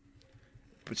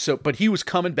 But he was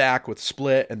coming back with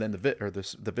Split and then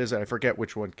the Visit. I forget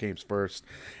which one came first.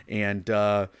 And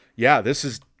this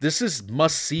is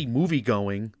must see movie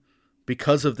going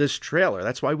because of this trailer.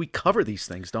 That's why we cover these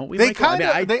things, don't we? They Michael? kind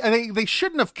of they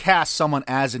shouldn't have cast someone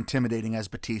as intimidating as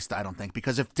Batista, I don't think,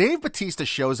 because if Dave Bautista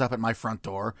shows up at my front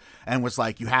door and was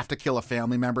like, "You have to kill a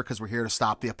family member because we're here to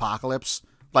stop the apocalypse,"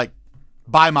 like,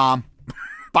 bye mom,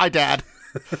 bye dad.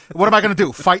 What am I going to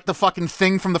do? Fight the fucking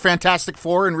thing from the Fantastic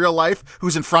Four in real life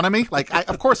who's in front of me? Like,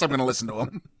 of course I'm going to listen to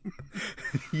him.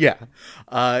 Yeah.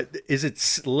 Is it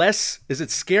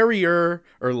scarier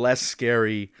or less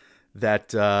scary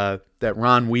that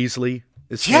Ron Weasley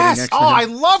is sitting Yes. next to Oh, him? I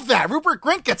love that. Rupert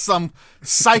Grint gets some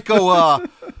psycho,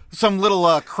 some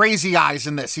little crazy eyes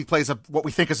in this. He plays what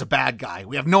we think is a bad guy.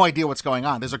 We have no idea what's going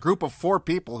on. There's a group of 4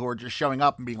 people who are just showing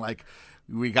up and being like,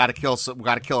 we got to kill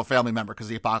a family member because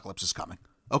the apocalypse is coming.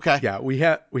 Okay. Yeah, we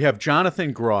have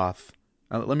Jonathan Groff.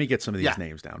 Let me get some of these Yeah.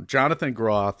 names down. Jonathan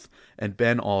Groff and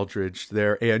Ben Aldridge.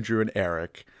 They're Andrew and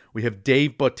Eric. We have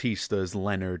Dave Bautista as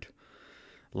Leonard.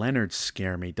 Leonards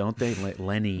scare me, don't they?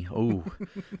 Lenny. Oh,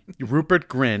 Rupert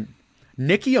Grint.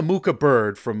 Nikki Amuka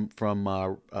Bird from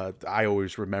I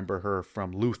always remember her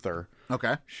from Luther.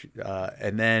 Okay.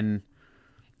 And then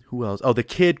who else? Oh, the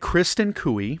kid Kristen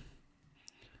Cooey.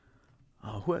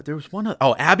 Oh, there was one.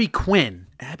 Abby Quinn.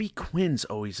 Abby Quinn's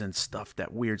always in stuff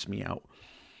that weirds me out.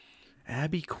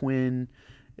 Abby Quinn,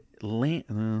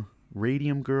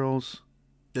 Radium Girls.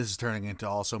 This is turning into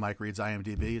Also Mike Reads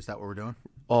IMDb. Is that what we're doing?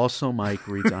 Also, Mike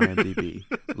reads IMDb.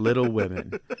 Little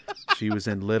Women. She was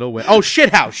in Little Women. Oh,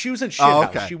 Shithouse. She was in Shithouse.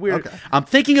 okay. She weird. Okay. I'm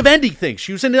thinking of ending things.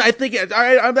 She was in. I think. All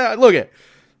right. Look at.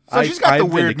 So she's got the I'm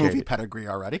weird vindicated. movie pedigree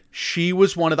already. She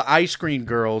was one of the ice cream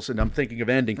girls, and I'm thinking of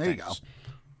ending There you things. go.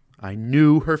 I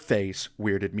knew her face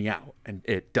weirded me out, and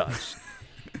it does.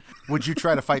 Would you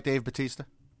try to fight Dave Bautista?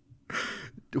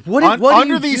 What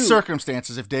Under do these you do?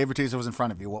 circumstances, if Dave Bautista was in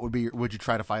front of you, would you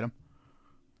try to fight him?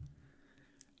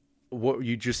 what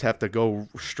you just have to go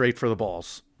straight for the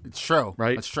balls. It's true,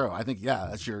 right? It's true. I think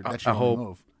that's your only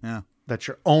move. Yeah, that's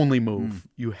your only move.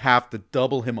 You have to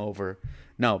double him over.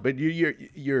 No, but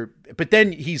you're but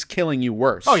then he's killing you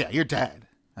worse. Oh yeah, you're dead.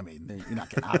 I mean, you're not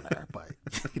getting out of there, but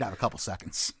you'd have a couple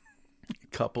seconds.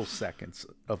 Couple seconds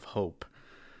of hope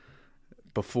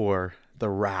before the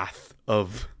wrath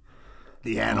of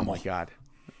the animal. Oh my God.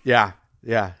 Yeah.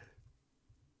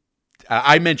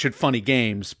 I mentioned funny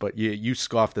games, but you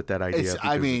scoffed at that idea.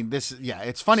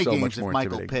 It's funny so games if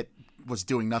Michael Pitt was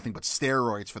doing nothing but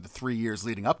steroids for the 3 years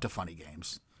leading up to Funny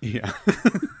Games. Yeah.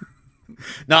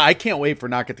 No, I can't wait for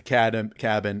Knock at the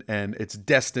Cabin, and it's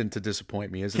destined to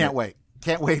disappoint me, isn't it?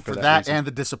 Can't wait for that and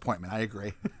the disappointment. I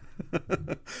agree.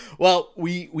 Well,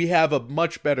 we have a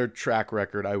much better track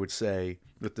record, I would say,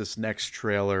 with this next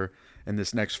trailer and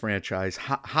this next franchise.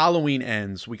 Halloween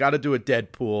Ends. We got to do a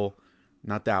Deadpool.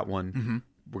 Not that one. Mm-hmm.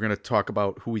 We're going to talk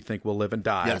about who we think will live and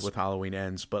die with Halloween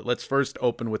Ends. But let's first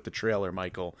open with the trailer,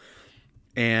 Michael.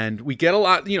 And we get a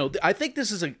lot, I think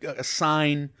this is a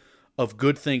sign of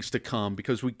good things to come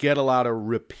because we get a lot of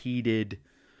repeated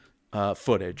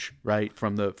footage, right,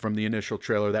 from the initial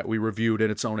trailer that we reviewed in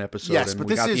its own episode. Yes, and but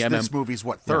this movie's,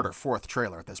 third or fourth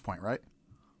trailer at this point, right?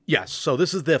 Yes, so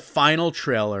this is the final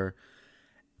trailer,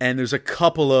 and there's a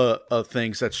couple of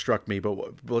things that struck me, but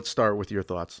let's start with your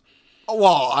thoughts.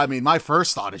 Well, I mean, my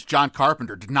first thought is John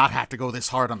Carpenter did not have to go this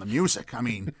hard on the music. I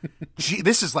mean,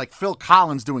 this is like Phil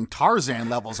Collins doing Tarzan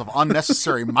levels of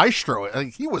unnecessary maestro.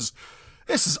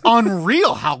 This is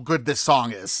unreal how good this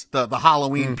song is. The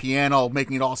Halloween piano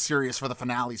making it all serious for the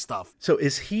finale stuff. So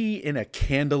is he in a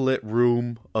candlelit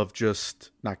room of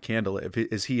not candlelit,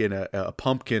 is he in a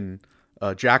pumpkin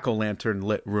jack-o'-lantern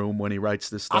lit room when he writes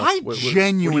this stuff? I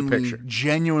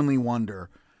genuinely wonder.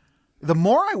 The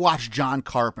more I watch John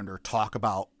Carpenter talk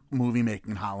about movie making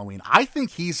in Halloween, I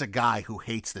think he's a guy who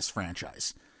hates this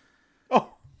franchise.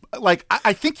 Oh, like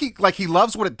I think he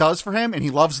loves what it does for him, and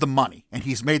he loves the money, and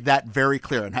he's made that very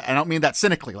clear. And I don't mean that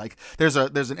cynically. Like there's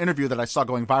an interview that I saw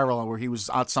going viral where he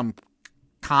was at some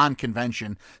con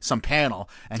convention, some panel,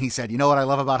 and he said, "You know what I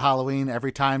love about Halloween?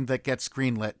 Every time that gets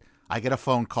greenlit, I get a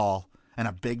phone call." And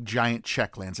a big giant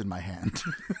check lands in my hand.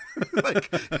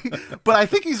 But I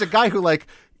think he's a guy who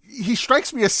he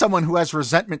strikes me as someone who has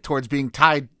resentment towards being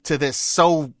tied to this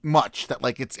so much that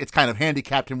it's kind of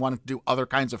handicapped him wanting to do other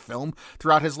kinds of film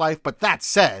throughout his life. But that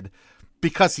said,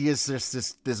 because he is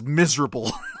this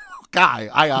miserable guy,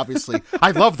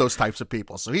 I love those types of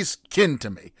people. So he's kin to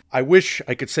me. I wish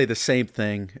I could say the same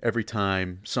thing every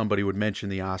time somebody would mention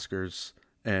the Oscars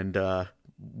and,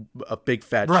 a big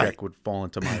fat check would fall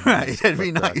into my hand. Right, it'd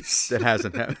be nice. It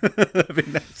hasn't happened. It'd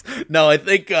be nice. No, I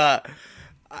think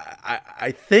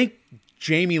I think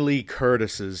Jamie Lee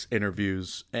Curtis's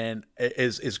interviews and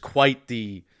is quite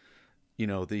the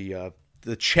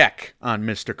check on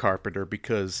Mr. Carpenter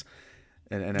because.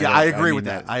 I agree with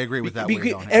that. I agree with that.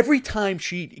 Every time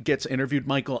she gets interviewed,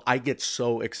 Michael, I get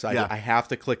so excited. Yeah. I have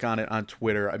to click on it on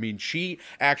Twitter. I mean, she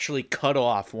actually cut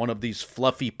off one of these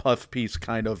fluffy puff piece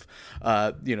kind of,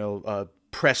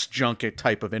 press junket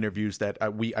type of interviews that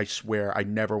I swear I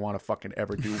never want to fucking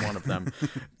ever do one of them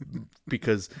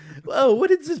because, what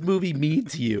does this movie mean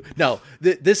to you? No,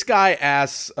 this guy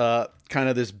asks kind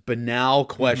of this banal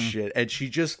question and she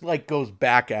just goes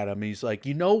back at him. He's like,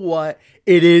 you know what?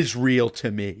 It is real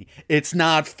to me. It's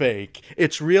not fake.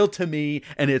 It's real to me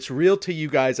and it's real to you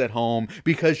guys at home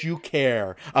because you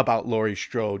care about Laurie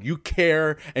Strode. You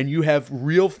care and you have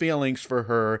real feelings for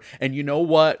her. And you know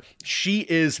what? She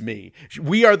is me.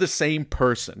 We are the same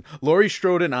person. Laurie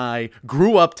Strode and I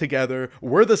grew up together.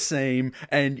 We're the same.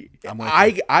 And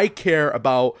I care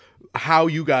about how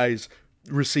you guys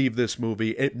receive this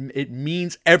movie. It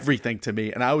means everything to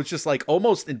me. And I was just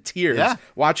almost in tears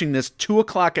watching this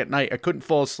 2:00 at night. I couldn't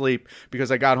fall asleep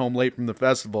because I got home late from the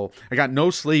festival. I got no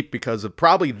sleep because of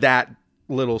probably that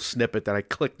little snippet that I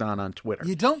clicked on Twitter.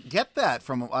 You don't get that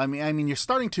from, I mean, you're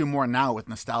starting to more now with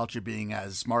nostalgia being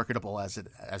as marketable as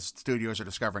studios are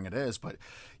discovering it is. But,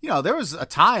 there was a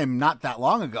time not that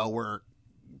long ago where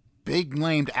big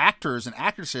named actors and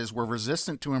actresses were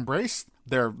resistant to embrace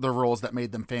their roles that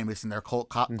made them famous and their cult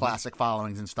classic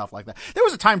followings and stuff like that. There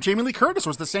was a time Jamie Lee Curtis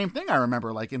was the same thing. I remember,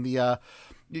 in the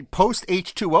post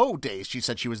H2O days, she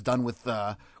said she was done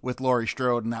with Laurie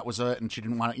Strode and that was it, and she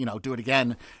didn't want to do it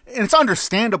again. And it's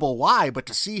understandable why, but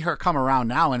to see her come around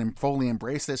now and fully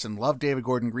embrace this and love David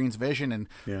Gordon Green's vision, and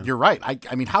you're right.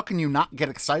 I mean, how can you not get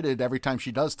excited every time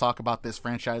she does talk about this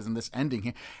franchise and this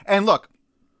ending? And look,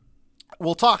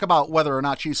 we'll talk about whether or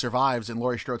not she survives and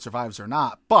Laurie Strode survives or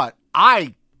not, but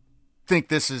I think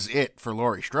this is it for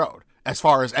Laurie Strode. as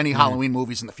far as any Halloween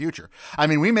movies in the future. I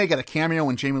mean, we may get a cameo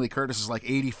when Jamie Lee Curtis is like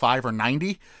 85 or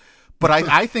 90, but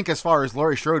I think as far as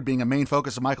Laurie Strode being a main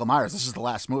focus of Michael Myers, this is the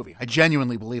last movie. I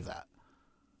genuinely believe that.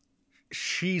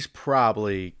 She's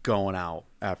probably going out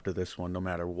after this one, no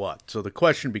matter what. So the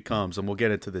question becomes, and we'll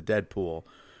get into the Deadpool,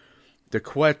 the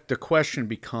question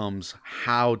becomes,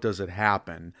 how does it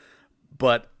happen?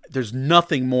 But there's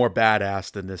nothing more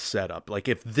badass than this setup. Like,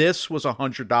 if this was a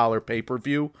 $100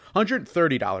 pay-per-view,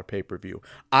 $130 pay-per-view,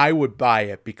 I would buy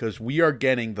it, because we are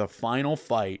getting the final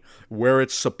fight where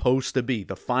it's supposed to be,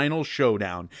 the final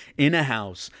showdown in a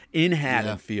house in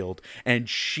Haddonfield, and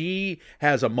she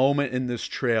has a moment in this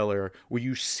trailer where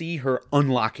you see her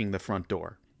unlocking the front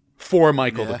door for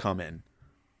Michael to come in.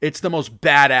 It's the most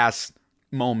badass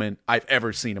moment I've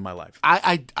ever seen in my life.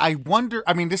 I wonder,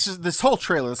 I mean, this whole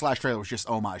trailer, this last trailer was just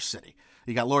homage city.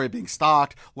 You got Laurie being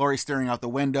stalked, Laurie staring out the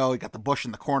window, you got the bush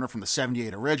in the corner from the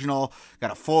 78 original,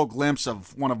 got a full glimpse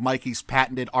of one of Mikey's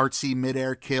patented artsy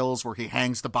midair kills where he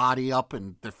hangs the body up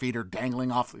and their feet are dangling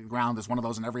off the ground. There's one of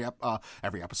those in every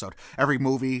episode, every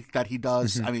movie that he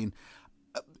does. I mean,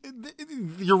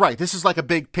 you're right. This is like a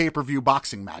big pay-per-view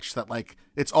boxing match that, like,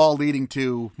 it's all leading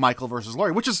to Michael versus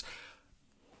Laurie, which is,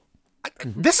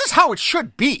 this is how it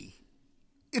should be.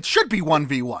 It should be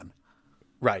 1v1.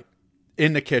 Right.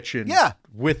 In the kitchen. Yeah.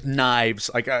 With knives.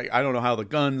 Like, I don't know how the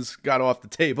guns got off the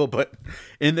table, but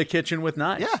in the kitchen with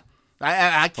knives. Yeah.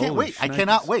 I can't wait. I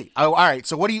cannot wait. Oh, all right.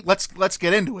 So let's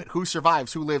get into it. Who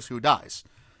survives? Who lives? Who dies?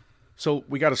 So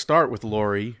we got to start with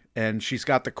Laurie, and she's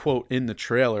got the quote in the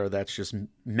trailer that's just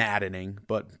maddening,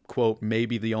 but, quote,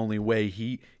 maybe the only way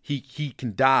he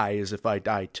can die is if I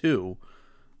die too,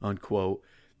 unquote.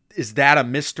 Is that a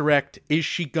misdirect? Is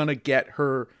she going to get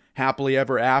her happily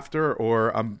ever after?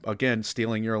 Or, I'm again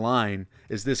stealing your line,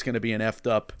 is this going to be an effed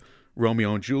up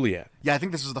Romeo and Juliet? Yeah, I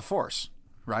think this is the Force,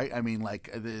 right? I mean, like,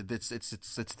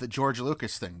 it's the George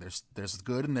Lucas thing. There's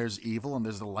good and there's evil, and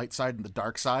there's the light side and the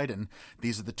dark side, and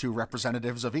these are the two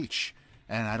representatives of each.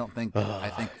 And I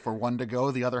think for one to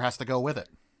go, the other has to go with it.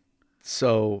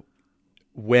 So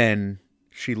when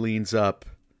she leans up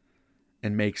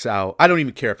and makes out, I don't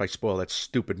even care if I spoil that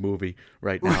stupid movie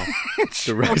right now,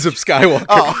 The Rise of Skywalker.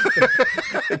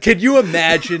 Oh. Can you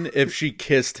imagine if she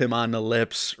kissed him on the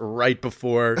lips right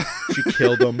before she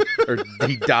killed him or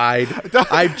he died?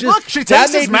 Look, she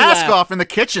takes his mask off in the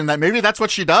kitchen. Maybe that's what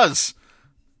she does.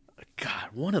 God,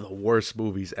 one of the worst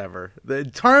movies ever. In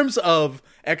terms of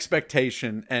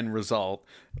expectation and result,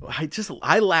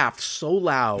 I laughed so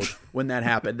loud when that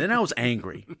happened. Then I was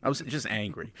angry. I was just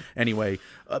angry. Anyway,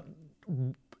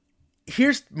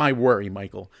 here's my worry,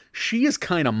 Michael. She is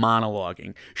kind of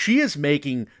monologuing. She is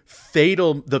making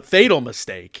the fatal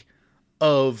mistake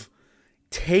of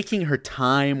taking her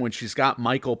time when she's got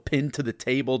Michael pinned to the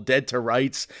table, dead to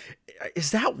rights.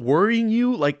 Is that worrying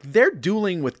you? Like, they're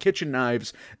dueling with kitchen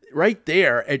knives right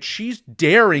there, and she's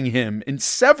daring him in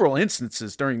several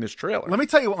instances during this trailer. Let me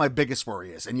tell you what my biggest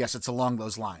worry is, and yes, it's along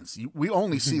those lines. We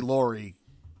only see Laurie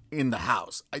in the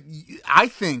house. I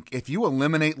think if you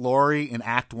eliminate Laurie in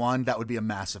Act 1, that would be a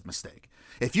massive mistake.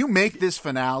 If you make this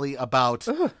finale about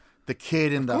the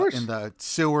kid in the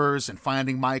sewers and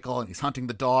finding Michael, and he's hunting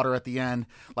the daughter at the end,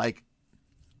 like,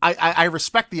 I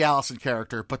respect the Allison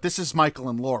character, but this is Michael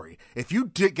and Laurie. If you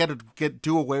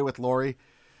do away with Laurie,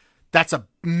 that's a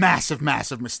massive,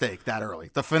 massive mistake that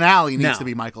early. The finale needs to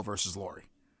be Michael versus Laurie.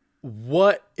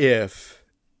 What if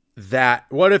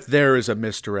there is a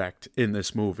misdirect in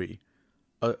this movie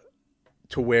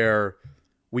to where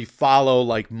we follow,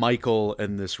 like, Michael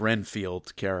and this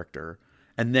Renfield character,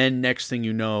 and then next thing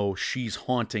you know, she's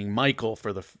haunting Michael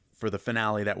for the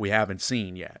finale that we haven't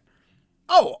seen yet?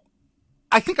 Oh,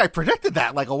 I think I predicted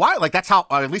that like a while. Like, that's how,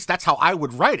 at least that's how I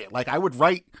would write it. Like, I would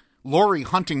write Laurie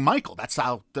hunting Michael. That's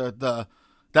how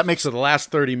that makes the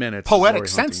last 30 minutes poetic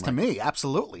sense to me.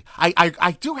 Absolutely.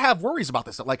 I do have worries about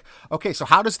this. Like, okay, so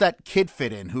how does that kid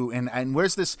fit in? And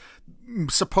where's this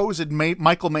supposed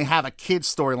Michael may have a kid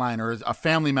storyline or a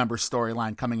family member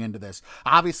storyline coming into this?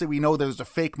 Obviously, we know there's a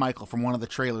fake Michael from one of the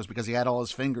trailers because he had all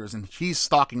his fingers, and he's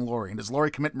stalking Laurie. And does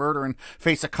Laurie commit murder and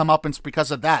face a comeuppance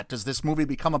because of that? Does this movie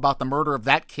become about the murder of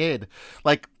that kid?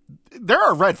 Like, there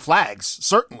are red flags,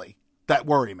 certainly, that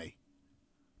worry me.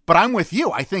 But I'm with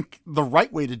you. I think the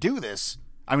right way to do this,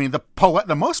 I mean,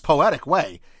 the most poetic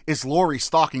way is Laurie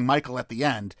stalking Michael at the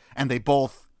end, and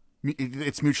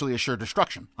it's mutually assured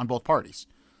destruction on both parties.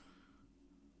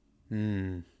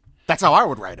 That's how I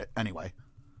would write it, anyway.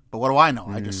 But what do I know?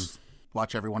 I just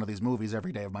watch every one of these movies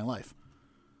every day of my life.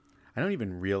 I don't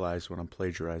even realize when I'm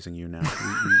plagiarizing you now.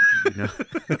 You know,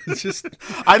 it's just,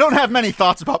 I don't have many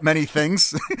thoughts about many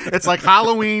things. It's like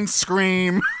Halloween,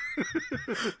 Scream.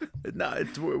 No,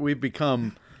 we've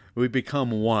become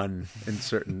one in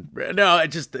certain. No, I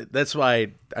just that's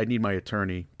why I need my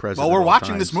attorney present. Well, we're at all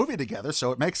watching this times. movie together,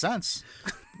 so it makes sense.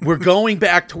 We're going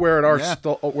back to where Yeah.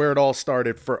 where it all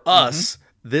started for us.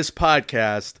 This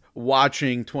podcast,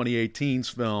 watching 2018's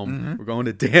film. We're going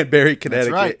to Danbury,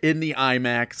 Connecticut, right. in the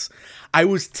IMAX. I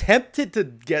was tempted to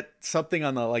get something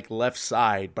on the left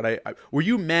side, but I were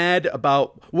you mad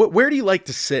about where do you like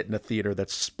to sit in a theater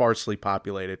that's sparsely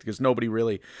populated because nobody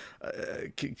really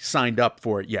signed up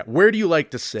for it yet? Where do you like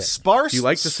to sit? Do you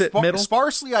like to sit middle?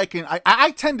 Sparsely,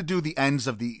 I tend to do the ends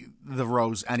of the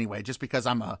rows anyway, just because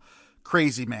I'm a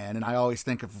crazy man and I always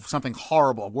think of something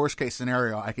horrible, worst case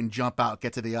scenario, I can jump out,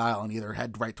 get to the aisle, and either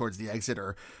head right towards the exit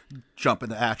or jump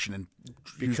into action and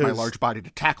use my large body to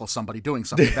tackle somebody doing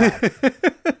something bad.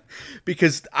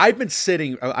 Because I've been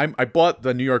sitting, I bought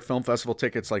the New York Film Festival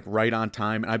tickets right on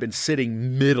time, and I've been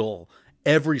sitting middle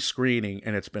every screening,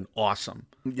 and it's been awesome.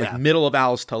 Yeah. Middle of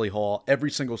Alice Tully Hall,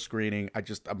 every single screening.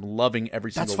 I'm loving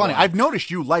every single That's funny. one. I've noticed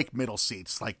you like middle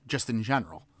seats, just in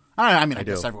general. I mean, I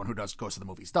guess do. everyone who goes to the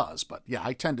movies does, but yeah,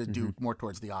 I tend to do more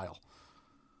towards the aisle.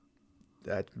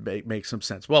 That makes some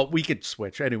sense. Well, we could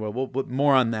switch. Anyway, we'll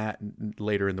more on that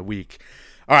later in the week.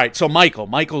 All right, so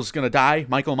Michael's going to die.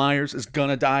 Michael Myers is going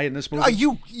to die in this movie.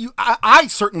 I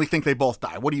certainly think they both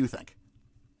die. What do you think?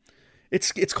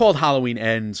 It's called Halloween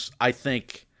Ends. I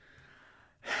think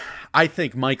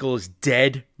Michael is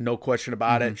dead, no question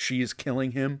about it. She is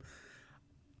killing him.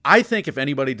 I think if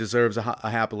anybody deserves a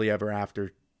happily ever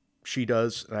after, she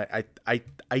does. I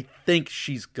think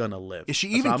she's gonna live. Is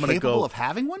she So even I'm gonna capable go- of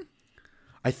having one?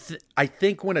 I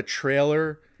think when a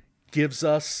trailer gives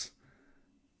us,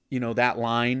 that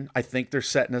line, I think they're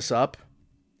setting us up,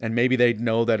 and maybe they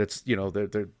know that it's they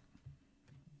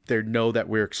know that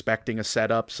we're expecting a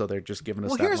setup, so they're just giving us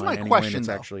Well, that here's line my anyway, question, and it's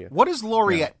though. actually What does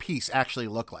Laurie at peace actually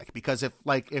look like? Because if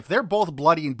they're both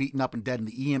bloody and beaten up and dead,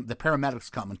 and the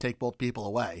paramedics come and take both people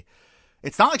away,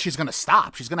 it's not like she's going to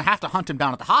stop. She's going to have to hunt him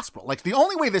down at the hospital. The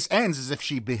only way this ends is if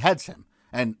she beheads him.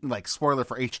 And spoiler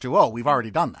for H2O, we've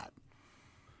already done that.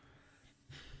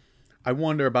 I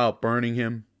wonder about burning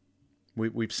him.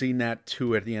 We've seen that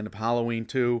too at the end of Halloween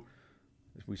too.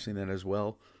 We've seen that as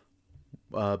well.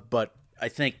 But I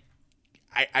think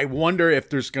I wonder if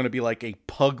there's going to be a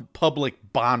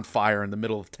public bonfire in the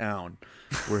middle of town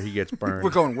where he gets burned.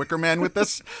 We're going Wicker Man with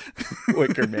this.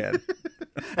 Wicker Man.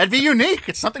 That'd be unique.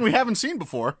 It's something we haven't seen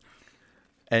before.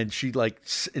 And she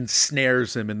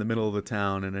ensnares him in the middle of the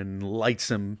town and then lights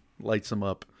him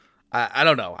up. I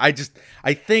don't know. I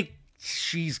think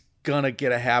she's gonna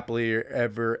get a happily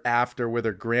ever after with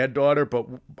her granddaughter, but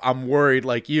I'm worried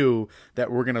like you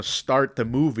that we're gonna start the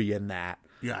movie in that.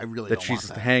 Yeah, I really That don't she's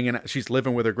want that. she's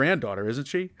living with her granddaughter, isn't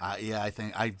she? Yeah,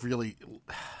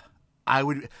 I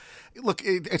would look.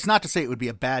 It's not to say it would be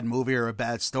a bad movie or a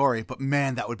bad story, but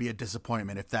man, that would be a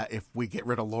disappointment if we get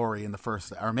rid of Laurie in the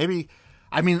first, or maybe.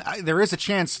 I mean, there is a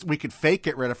chance we could fake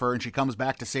get rid of her and she comes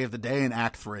back to save the day in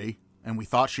Act 3, and we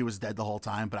thought she was dead the whole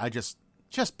time. But I just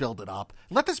build it up.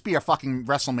 Let this be a fucking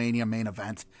WrestleMania main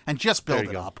event, and just build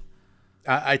it up.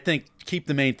 I think keep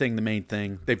the main thing the main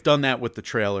thing. They've done that with the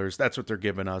trailers. That's what they're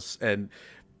giving us. And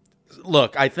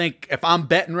look, I think if I'm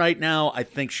betting right now, I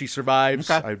think she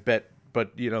survives. Okay. I bet,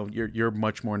 but you're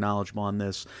much more knowledgeable on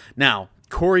this. Now,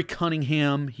 Corey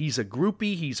Cunningham, he's a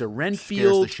groupie. He's a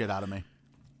Renfield. Scares the shit out of me.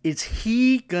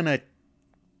 He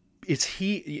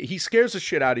scares the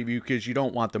shit out of you because you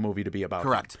don't want the movie to be about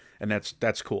Correct. him. And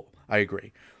that's cool. I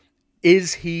agree.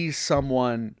 Is he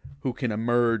someone who can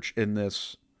emerge in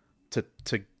this to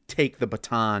take the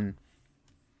baton,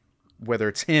 whether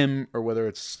it's him or whether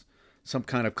it's some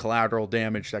kind of collateral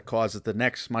damage that causes the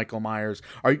next Michael Myers?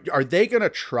 Are they going to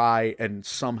try and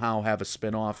somehow have a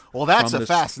spin-off? Well, that's from a this?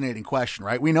 fascinating question,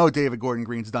 right? We know David Gordon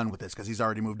Green's done with this because he's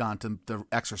already moved on to the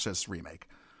Exorcist remake.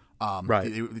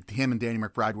 Right. Him and Danny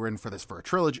McBride were in for this for a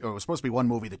trilogy. Or it was supposed to be one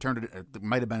movie. They turned it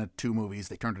might have been 2 movies.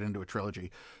 They turned it into a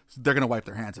trilogy. So they're going to wipe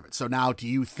their hands of it. So now, do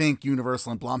you think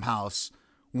Universal and Blumhouse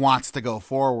wants to go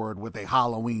forward with a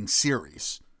Halloween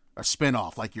series, a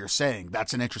spin-off, like you're saying?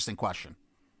 That's an interesting question.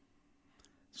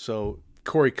 So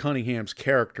Corey Cunningham's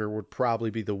character would probably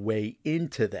be the way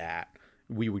into that.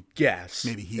 We would guess.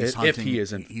 Maybe he's if hunting. he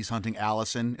isn't, He's hunting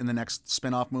Allison in the next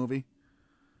spin-off movie.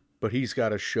 but he's got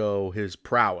to show his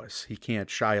prowess. He can't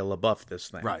Shia LaBeouf this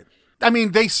thing. Right. I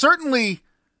mean,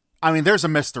 there's a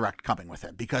misdirect coming with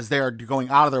him because they are going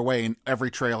out of their way in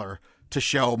every trailer to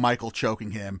show Michael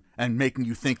choking him and making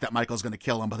you think that Michael's going to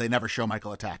kill him, but they never show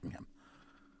Michael attacking him.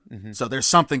 Mm-hmm. So there's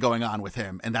something going on with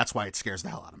him, and that's why it scares the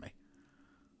hell out of me.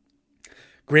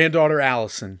 Granddaughter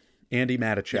Allison, Andy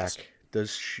Matichak. Yes.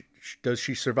 Does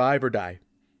she survive or die?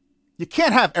 You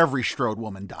can't have every Strode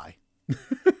woman die.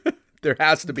 There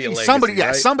has to be a legacy, Somebody,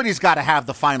 right? somebody's got to have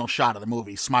the final shot of the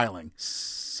movie smiling.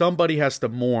 Somebody has to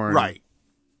mourn. Right.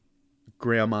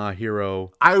 Grandma,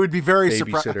 hero. I would be very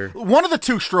surprised. Babysitter. One of the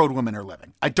two Strode women are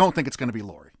living. I don't think it's going to be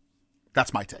Laurie.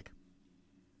 That's my take.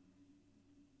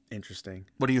 Interesting.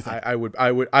 What do you think? I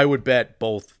would bet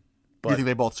both. But You think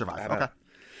they both survive? Okay.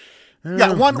 Yeah,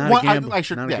 Let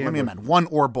Let me amend. One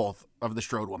or both of the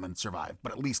Strode women survive,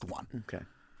 but at least one. Okay.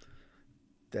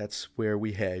 That's where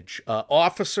we hedge.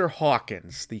 Officer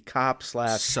Hawkins, the cop /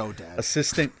 So dead.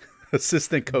 assistant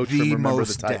coach The from Remember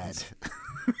most the Titans. dead.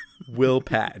 Will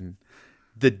Patton,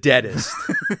 the deadest.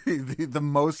 the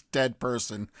most dead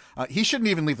person. He shouldn't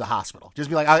even leave the hospital. Just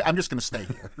be like, I'm just going to stay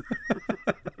here.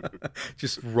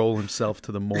 Just roll himself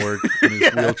to the morgue in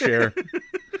his wheelchair.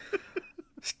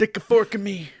 Stick a fork in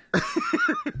me.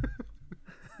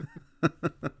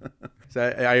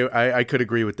 So I could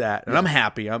agree with that, and I'm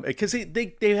happy because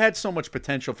they had so much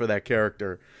potential for that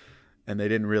character, and they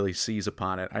didn't really seize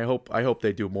upon it. I hope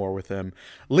they do more with him.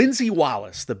 Lindsay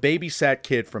Wallace, the babysat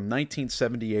kid from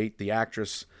 1978, the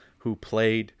actress who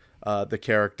played the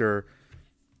character,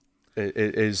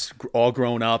 is all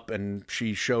grown up, and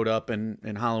she showed up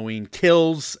in Halloween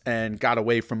Kills and got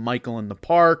away from Michael in the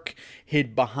park,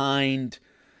 hid behind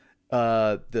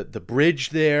the bridge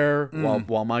there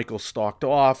while Michael stalked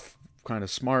off. Kind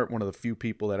of smart, one of the few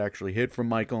people that actually hid from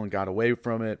Michael and got away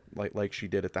from it, like she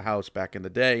did at the house back in the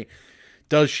day.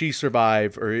 Does she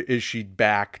survive, or is she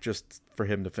back just for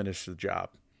him to finish the job?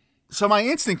 So my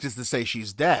instinct is to say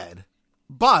she's dead,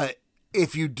 but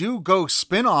if you do go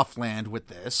spin-off land with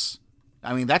this,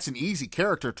 I mean, that's an easy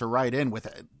character to write in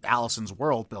with Allison's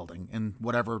world building in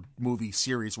whatever movie,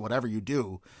 series, whatever you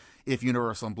do, if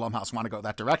Universal and Blumhouse want to go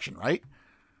that direction, right?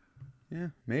 Yeah,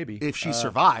 maybe. If she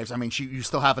survives, I mean, you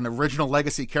still have an original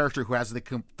legacy character who has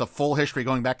the full history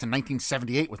going back to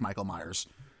 1978 with Michael Myers.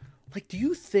 Like, do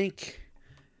you think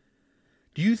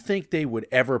they would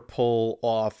ever pull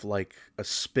off like a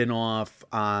spin-off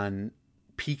on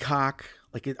Peacock?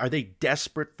 Like, are they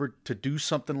desperate to do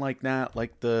something like that?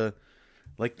 Like the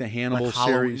Hannibal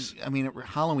series? I mean,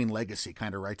 Halloween Legacy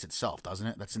kind of writes itself, doesn't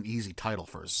it? That's an easy title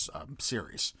for a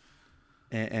series.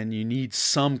 And you need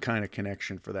some kind of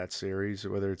connection for that series,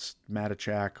 whether it's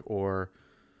Matichak or...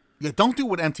 Yeah, don't do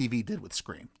what MTV did with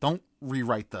Scream. Don't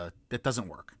rewrite it doesn't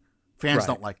work. Fans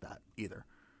don't like that either.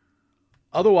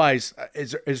 Otherwise,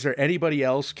 is there anybody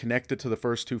else connected to the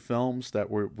first two films that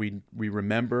we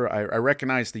remember? I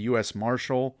recognize the U.S.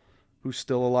 Marshal, who's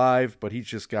still alive, but he's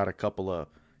just got a couple of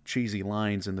cheesy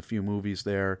lines in the few movies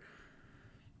there.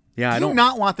 Yeah, Do you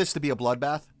not want this to be a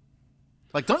bloodbath?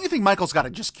 Like, don't you think Michael's got to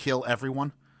just kill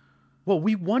everyone? Well,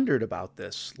 we wondered about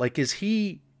this. Like, is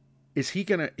he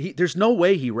gonna? There's no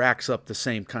way he racks up the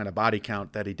same kind of body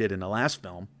count that he did in the last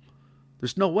film.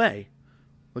 There's no way.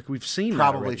 Like, we've seen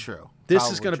Probably that already. true.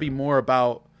 This is going to be more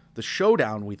about the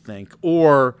showdown, we think,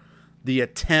 or the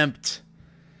attempt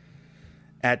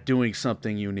at doing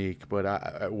something unique,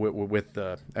 but with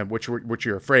the and which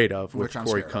you're afraid of with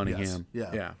Corey Cunningham. Yes.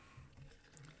 Yeah.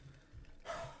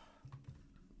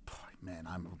 Man,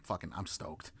 I'm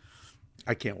stoked.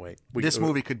 I can't wait. This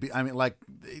movie could be, I mean, like,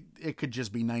 it could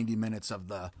just be 90 minutes of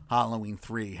the Halloween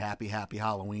 3 Happy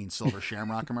Halloween Silver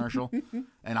Shamrock commercial,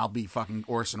 and I'll be fucking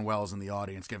Orson Welles in the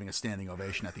audience giving a standing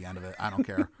ovation at the end of it. I don't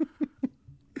care.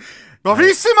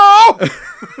 Bravissimo!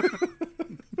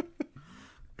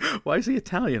 Why is he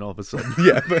Italian all of a sudden?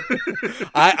 Yeah, but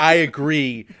I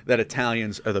agree that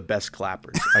Italians are the best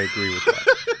clappers. I agree with that.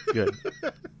 Good.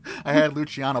 I had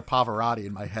Luciano Pavarotti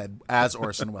in my head as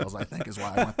Orson Welles, I think, is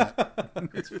why I want that.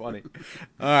 It's funny.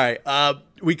 All right.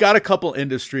 We got a couple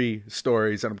industry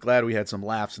stories, and I'm glad we had some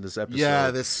laughs in this episode.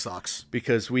 Yeah, this sucks.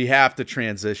 Because we have to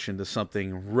transition to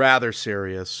something rather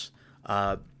serious.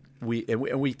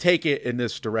 We take it in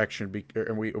this direction,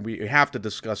 and we have to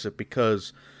discuss it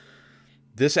because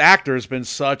this actor has been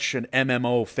such an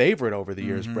MMO favorite over the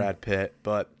years, Brad Pitt.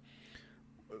 But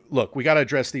look, we got to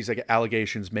address these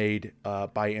allegations made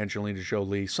by Angelina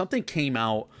Jolie. Something came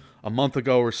out a month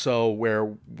ago or so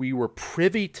where we were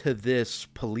privy to this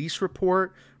police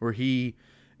report where he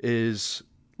is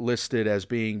listed as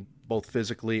being both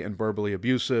physically and verbally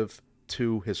abusive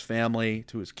to his family,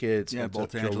 to his kids. Yeah, and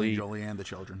both to Angelina Jolie and the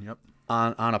children. Yep.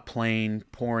 On a plane,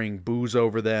 pouring booze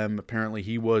over them. Apparently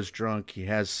he was drunk. He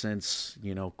has since,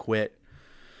 quit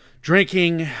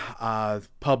drinking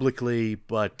publicly,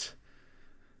 but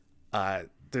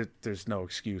there's no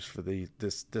excuse for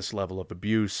this level of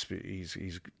abuse.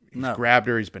 He's grabbed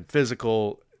her. He's been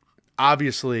physical.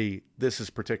 Obviously, this is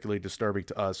particularly disturbing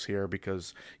to us here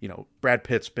because Brad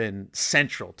Pitt's been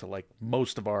central to like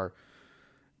most of our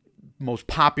most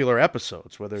popular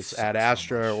episodes, whether it's Ad So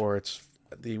Astra much. or it's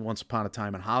the Once Upon a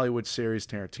Time in Hollywood series,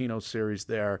 Tarantino series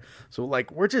there. So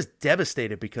like we're just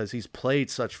devastated because he's played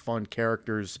such fun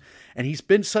characters and he's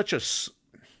been such a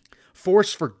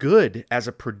force for good as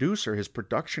a producer. His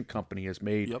production company has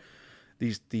made Yep.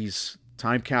 these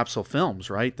time capsule films,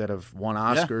 right, that have won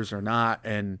Oscars or not,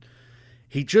 and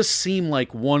he just seemed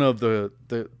like one of the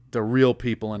real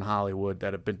people in Hollywood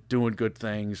that have been doing good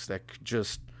things, that could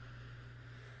just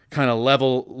kind of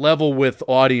level with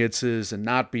audiences and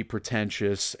not be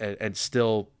pretentious and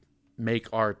still make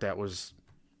art that was,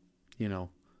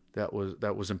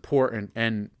 that was important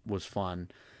and was fun.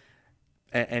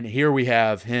 And here we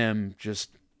have him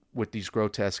just with these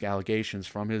grotesque allegations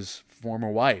from his former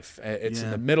wife. It's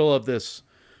in the middle of this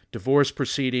divorce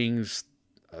proceedings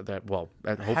that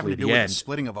having hopefully to do the with end. the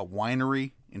splitting of a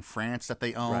winery in France that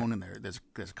they own, and there's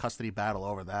a custody battle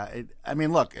over that.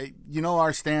 Look,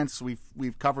 our stance.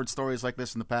 We've covered stories like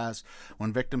this in the past.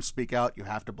 When victims speak out, you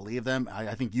have to believe them.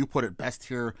 I think you put it best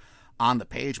here on the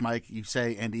page, Mike. You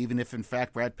say, and even if in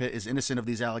fact Brad Pitt is innocent of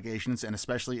these allegations, and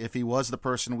especially if he was the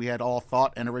person we had all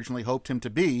thought and originally hoped him to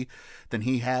be, then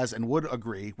he has and would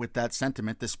agree with that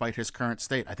sentiment despite his current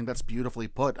state. I think that's beautifully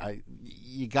put.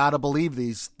 You got to believe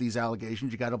these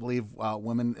allegations. You got to believe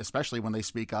women, especially when they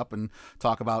speak up and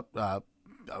talk about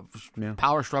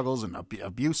power struggles and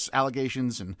abuse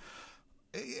allegations. And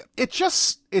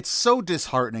it's so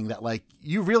disheartening that like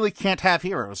you really can't have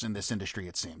heroes in this industry,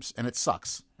 it seems, and it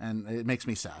sucks and it makes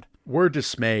me sad. We're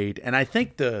dismayed, and I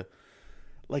think the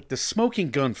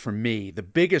smoking gun for me, the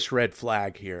biggest red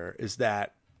flag here is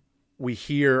that we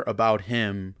hear about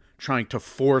him trying to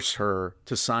force her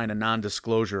to sign a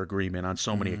non-disclosure agreement on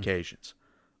so many occasions.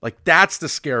 Like that's the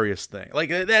scariest thing. Like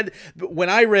that when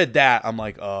I read that, I'm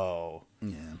like, oh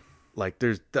Yeah. like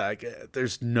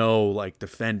there's no like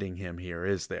defending him here,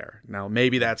 is there? Now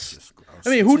maybe that's Just gross. I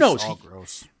mean, It's who just knows? all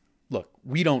gross. Look,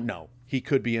 we don't know. He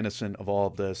could be innocent of all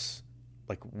of this.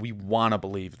 Like we want to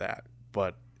believe that,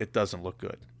 but it doesn't look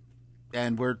good.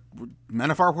 And we're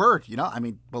men of our word,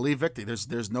 believe Victor.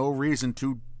 There's no reason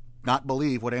to not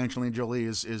believe what Angelina Jolie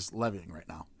is levying right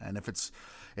now. And if it's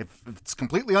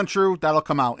completely untrue, that'll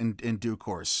come out in due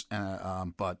course.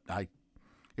 But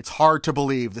it's hard to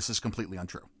believe this is completely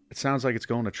untrue. It sounds like it's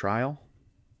going to trial.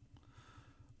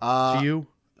 To you?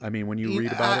 I mean, when you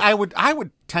read about it, I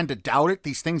would tend to doubt it.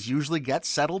 These things usually get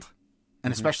settled,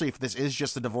 and especially if this is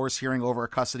just a divorce hearing over a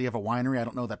custody of a winery, I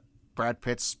don't know that Brad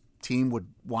Pitt's team would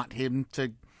want him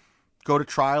to go to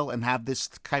trial and have this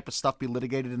type of stuff be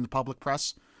litigated in the public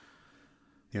press.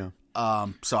 yeah.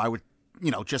 So I would,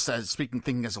 just as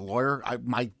thinking as a lawyer,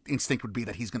 my instinct would be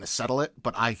that he's going to settle it,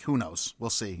 but who knows? We'll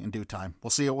see in due time. We'll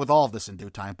see it with all of this in due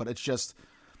time, but it's just,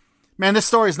 man, this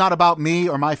story is not about me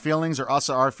or my feelings or us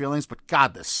or our feelings, but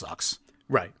God, this sucks.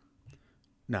 Right.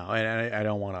 No, and I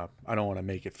don't want to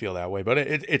make it feel that way, but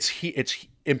it's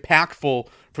impactful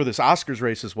for this Oscars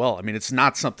race as well. I mean, it's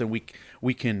not something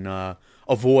we can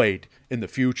avoid in the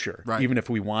future, Right. even if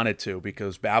we wanted to,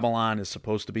 because Babylon is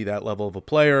supposed to be that level of a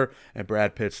player, and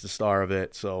Brad Pitt's the star of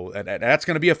it. So and that's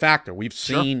going to be a factor. We've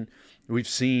seen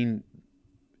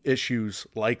issues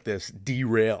like this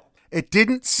derail. It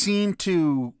didn't seem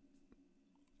to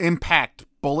impact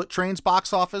Bullet Train's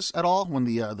box office at all when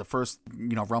the first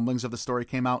rumblings of the story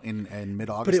came out in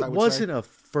mid-August. But it I would wasn't say. a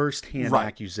first-hand Right.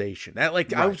 accusation. That I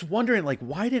Right. was wondering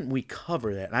why didn't we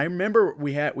cover that? And I remember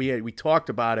we talked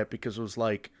about it because it was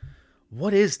like,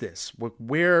 what is this?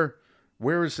 Where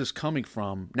is this coming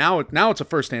from? Now it's a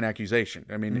first-hand accusation.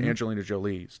 I mean, Angelina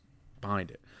Jolie's behind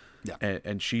it. Yeah.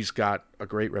 And she's got a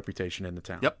great reputation in the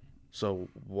town. Yep. So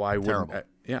why Terrible. wouldn't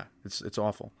it's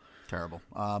awful. Terrible.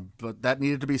 But that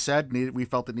needed to be said. We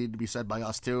felt it needed to be said by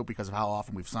us too because of how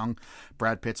often we've sung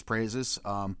Brad Pitt's praises.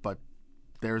 But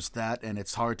there's that, and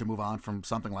it's hard to move on from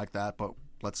something like that. But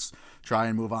let's try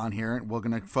and move on here. We're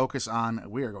going to focus on.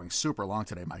 We are going super long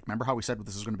today, Mike. Remember how we said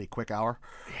this is going to be a quick hour?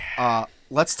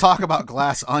 Let's talk about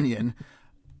Glass Onion.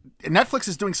 Netflix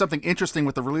is doing something interesting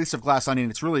with the release of Glass Onion.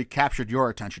 It's really captured your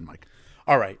attention, Mike.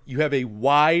 All right, you have a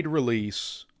wide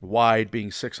release, wide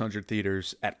being 600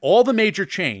 theaters at all the major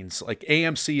chains. Like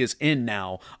AMC is in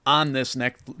now on this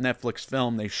Netflix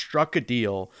film. They struck a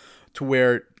deal to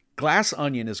where Glass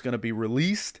Onion is going to be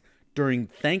released during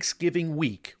Thanksgiving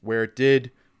week, where it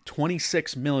did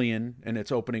 26 million in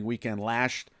its opening weekend a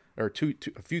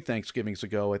few Thanksgivings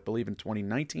ago, I believe in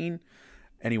 2019.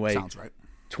 Anyway, Sounds right.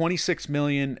 26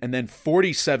 million and then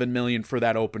 47 million for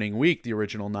that opening week, the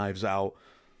original Knives Out.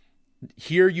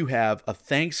 Here you have a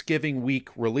Thanksgiving week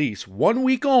release, 1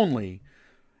 week only,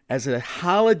 as a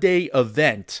holiday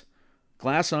event.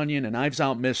 Glass Onion and Knives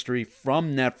Out Mystery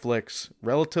from Netflix,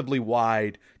 relatively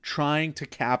wide, trying to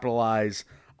capitalize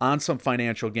on some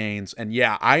financial gains. And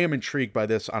yeah, I am intrigued by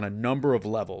this on a number of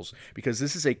levels because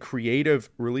this is a creative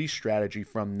release strategy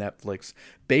from Netflix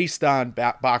based on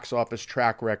box office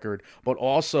track record, but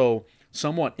also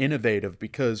somewhat innovative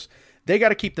because they got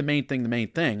to keep the main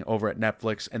thing over at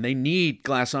Netflix, and they need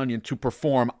Glass Onion to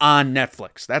perform on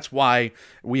Netflix. That's why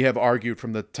we have argued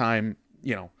from the time,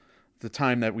 the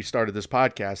time that we started this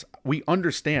podcast. We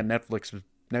understand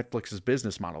Netflix's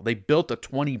business model. They built a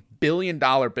 $20 billion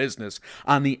business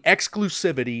on the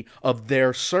exclusivity of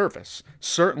their service,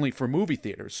 certainly for movie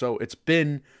theaters. So it's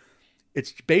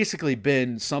basically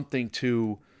been something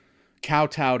to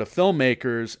kowtow to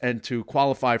filmmakers and to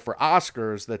qualify for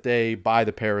Oscars that they buy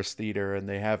the Paris Theater and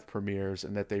they have premieres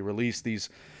and that they release these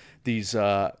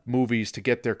movies to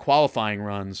get their qualifying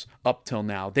runs up till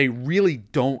now. They really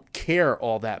don't care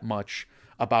all that much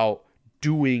about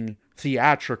doing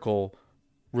theatrical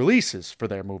releases for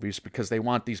their movies because they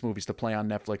want these movies to play on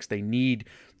Netflix. They need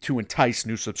to entice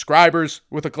new subscribers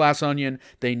with a Glass Onion.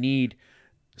 They need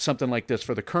something like this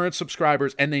for the current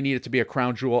subscribers, and they need it to be a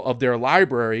crown jewel of their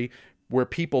library where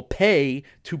people pay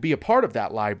to be a part of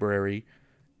that library,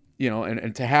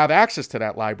 and to have access to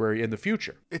that library in the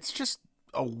future. It's just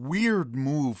a weird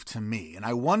move to me, and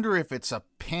I wonder if it's a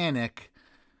panic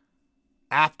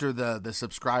after the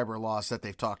subscriber loss that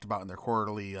they've talked about in their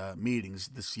quarterly meetings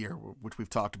this year, which we've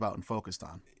talked about and focused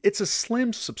on. It's a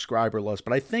slim subscriber loss,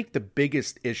 but I think the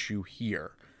biggest issue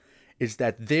here is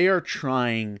that they are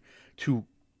trying to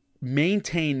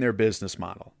maintain their business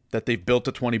model that they've built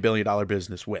a $20 billion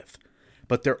business with.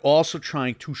 But they're also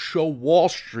trying to show Wall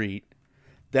Street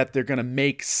that they're going to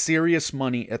make serious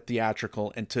money at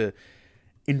theatrical and to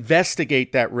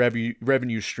investigate that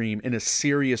revenue stream in a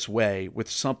serious way with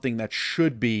something that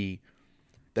should be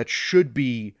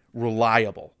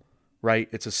reliable, right?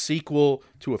 It's a sequel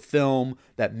to a film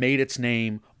that made its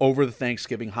name over the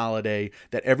Thanksgiving holiday,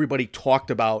 that everybody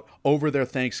talked about over their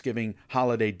Thanksgiving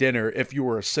holiday dinner if you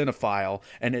were a cinephile,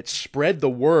 and it spread the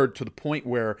word to the point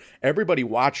where everybody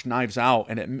watched Knives Out,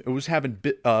 and it was having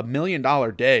 $1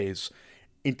 million days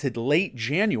into late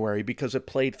January because it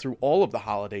played through all of the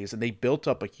holidays, and they built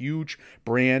up a huge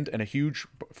brand and a huge,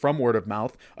 from word of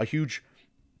mouth, a huge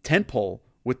tentpole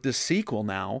with this sequel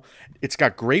now. It's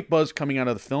got great buzz coming out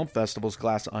of the film festivals,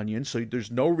 Glass Onion, so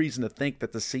there's no reason to think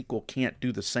that the sequel can't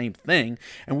do the same thing.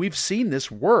 And we've seen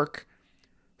this work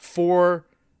for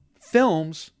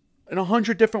films in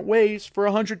 100 different ways for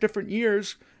 100 different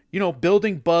years,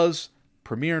 building buzz,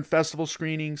 premiere and festival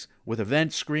screenings, with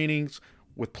event screenings,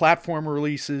 with platform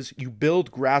releases. You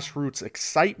build grassroots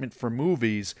excitement for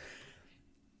movies.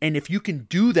 And if you can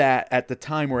do that at the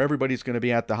time where everybody's going to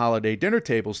be at the holiday dinner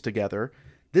tables together,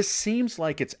 this seems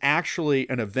like it's actually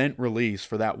an event release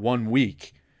for that 1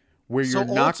 week where you're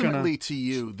not going to... ultimately to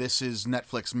you, this is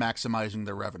Netflix maximizing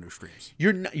their revenue streams.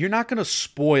 You're not going to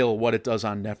spoil what it does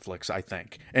on Netflix, I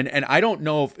think. And I don't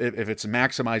know if it's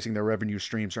maximizing their revenue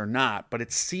streams or not, but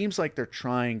it seems like they're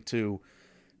trying to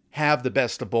have the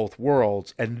best of both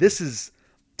worlds. And this is,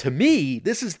 to me,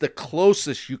 this is the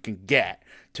closest you can get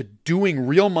to doing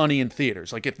real money in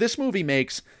theaters. Like if this movie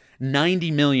makes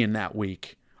 $90 million that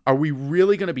week, are we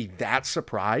really going to be that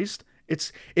surprised?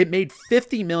 It made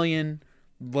 $50 million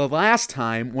the last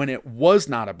time when it was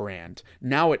not a brand.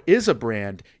 Now it is a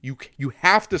brand. You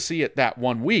have to see it that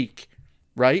 1 week,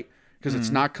 right? Because it's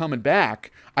not coming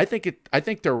back. I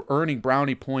think they're earning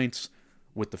brownie points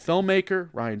with the filmmaker,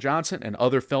 Rian Johnson, and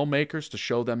other filmmakers to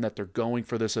show them that they're going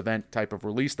for this event type of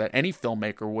release that any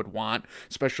filmmaker would want,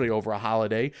 especially over a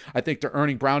holiday. I think they're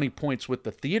earning brownie points with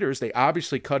the theaters. They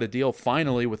obviously cut a deal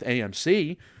finally with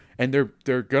AMC, and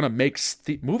they're going to make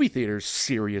movie theaters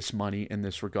serious money in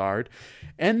this regard.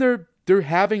 And they're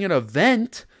having an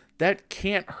event that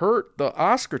can't hurt the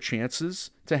Oscar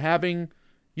chances to having,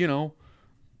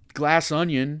 Glass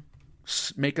Onion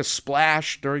make a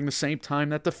splash during the same time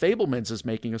that The Fabelmans is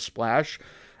making a splash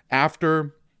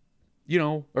after,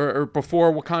 or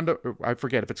before Wakanda. I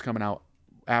forget if it's coming out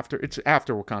after. It's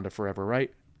after Wakanda Forever,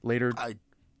 right? Later. I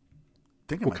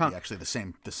think it might be actually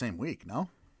the same week. No,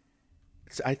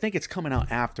 I think it's coming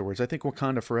out afterwards. I think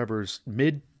Wakanda Forever is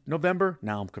mid-November.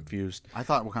 Now I'm confused. I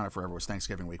thought Wakanda Forever was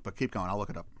Thanksgiving week, but keep going. I'll look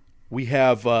it up. We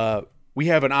have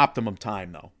an optimum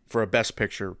time though for a Best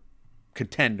Picture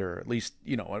contender, at least,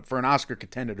 for an Oscar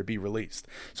contender to be released.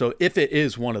 So if it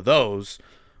is one of those,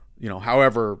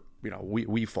 however,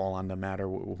 we fall on the matter,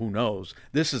 who knows,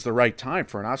 this is the right time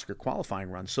for an Oscar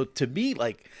qualifying run. So to me,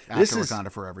 like, this is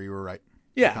Wakanda Forever. You were right.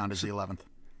 Yeah. Wakanda's the 11th.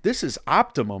 This is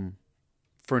optimum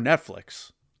for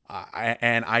Netflix.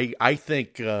 I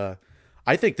think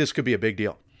I think this could be a big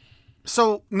deal.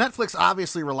 So Netflix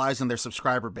obviously relies on their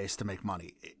subscriber base to make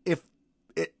money.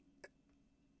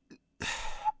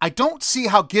 I don't see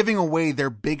how giving away their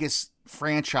biggest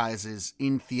franchises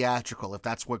in theatrical, if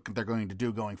that's what they're going to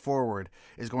do going forward,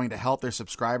 is going to help their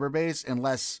subscriber base,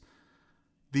 unless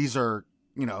these are,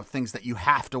 things that you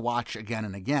have to watch again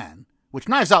and again, which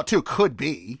Knives Out 2 could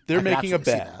be. They're making a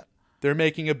bet. They're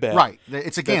making a bet. Right.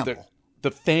 It's a gamble.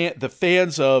 The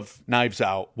fans of Knives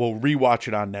Out will rewatch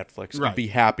it on Netflix Right. and be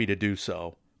happy to do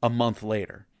so a month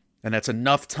later. And that's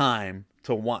enough time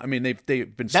to want. I mean, they've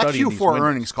been That studying these Q4 windows.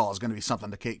 earnings call is going to be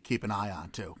something to keep an eye on,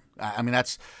 too. I mean,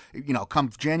 that's,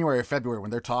 come January or February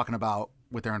when they're talking about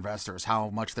with their investors how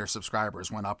much their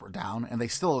subscribers went up or down, and they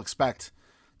still expect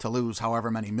to lose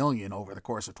however many million over the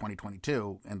course of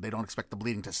 2022, and they don't expect the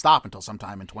bleeding to stop until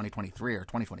sometime in 2023 or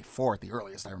 2024 at the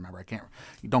earliest. I remember.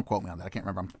 Don't quote me on that. I can't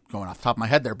remember. I'm going off the top of my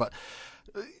head there. But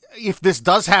if this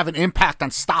does have an impact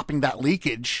on stopping that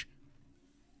leakage,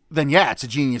 then yeah, it's a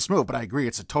genius move. But I agree,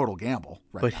 it's a total gamble.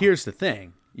 But here's the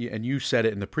thing, and you said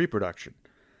it in the pre-production.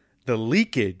 The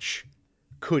leakage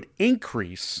could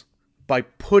increase by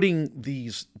putting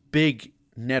these big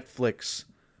Netflix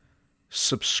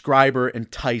subscriber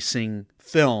enticing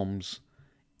films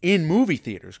in movie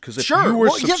theaters, because if you were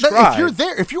subscribed, if you're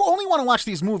there, if you only want to watch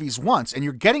these movies once and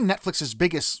you're getting Netflix's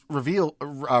biggest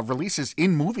releases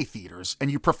in movie theaters and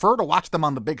you prefer to watch them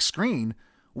on the big screen,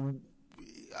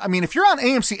 I mean, if you're on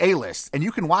AMC A-list and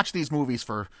you can watch these movies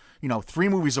for 3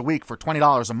 movies a week for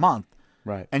 $20 a month,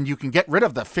 right, and you can get rid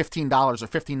of the $15 or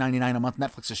 $15.99 a month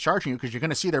Netflix is charging you because you're going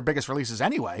to see their biggest releases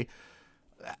anyway,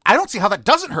 I don't see how that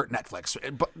doesn't hurt Netflix.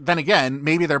 But then again,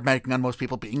 maybe they're banking on most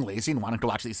people being lazy and wanting to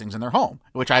watch these things in their home,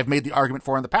 which I've made the argument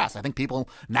for in the past. I think people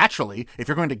naturally, if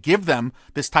you're going to give them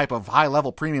this type of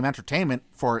high-level premium entertainment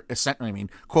for,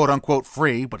 quote-unquote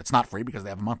free, but it's not free because they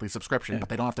have a monthly subscription, but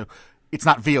they don't have to, it's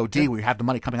not VOD where you have the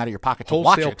money coming out of your pocket to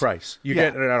watch it. Wholesale price. You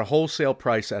get it at a wholesale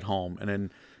price at home,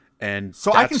 and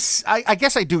so I guess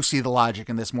I do see the logic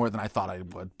in this more than I thought I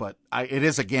would, but it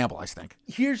is a gamble, I think.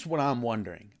 Here's what I'm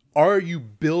wondering. Are you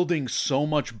building so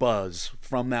much buzz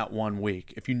from that 1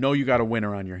 week, if you know you got a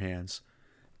winner on your hands,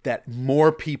 that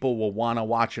more people will want to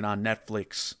watch it on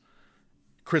Netflix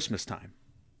Christmas time?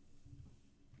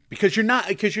 Because you're not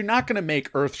going to make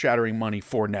earth-shattering money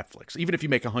for Netflix, even if you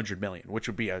make $100 million, which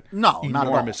would be a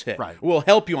enormous hit. Right. It will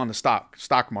help you on the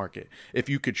stock market if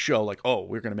you could show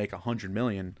we're going to make $100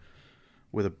 million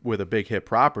with a big hit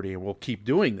property, and we'll keep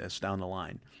doing this down the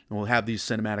line, and we'll have these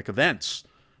cinematic events.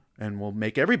 And we'll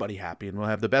make everybody happy, and we'll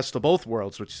have the best of both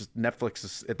worlds, which is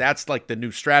Netflix. That's like the new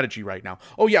strategy right now.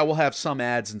 Oh yeah, we'll have some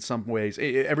ads in some ways.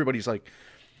 Everybody's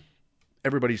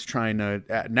trying to.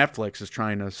 Netflix is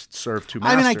trying to serve two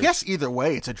masters. I mean, I guess either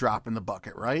way, it's a drop in the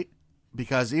bucket, right?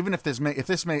 Because even if this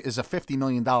is a $50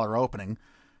 million opening,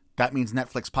 that means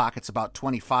Netflix pockets about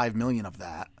 $25 million of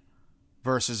that.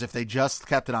 Versus if they just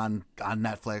kept it on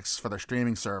Netflix for their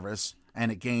streaming service, and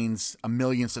it gains 1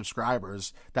 million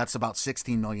subscribers, that's about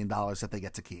 $16 million that they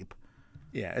get to keep.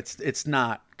 Yeah, it's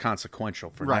not consequential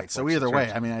for right. Netflix. So either way,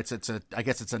 I mean, I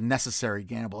guess it's a necessary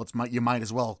gamble. You might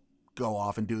as well go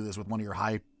off and do this with one of your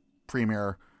high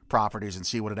premier properties and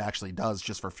see what it actually does,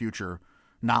 just for future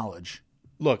knowledge.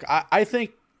 Look, I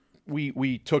think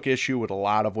we took issue with a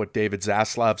lot of what David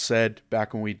Zaslav said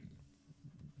back when we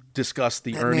discussed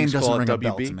the earnings call at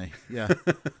WB. To me. Yeah.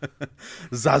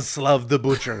 Zaslav the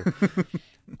Butcher.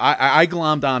 I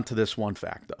glommed onto this one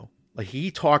fact, though.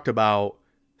 He talked about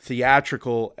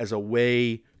theatrical as a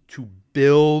way to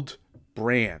build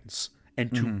brands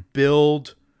and to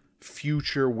build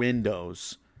future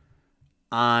windows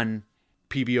on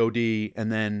PVOD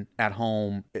and then at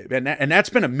home. And that's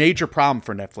been a major problem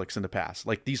for Netflix in the past.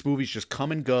 These movies just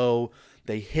come and go.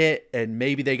 They hit, and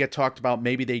maybe they get talked about,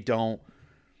 maybe they don't.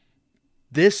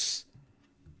 This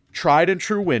tried and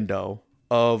true window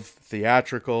of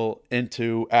theatrical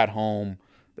into at home,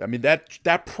 I mean,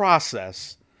 that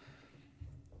process,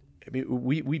 I mean,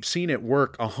 we've seen it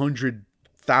work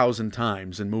 100,000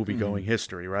 times in movie going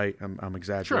history, right? I'm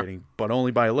exaggerating, but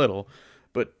only by a little.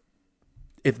 But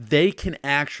if they can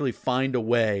actually find a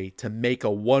way to make a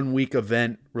 1 week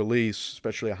event release,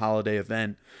 especially a holiday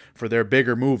event for their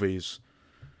bigger movies,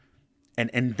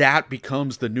 and that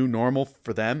becomes the new normal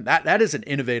for them, that is an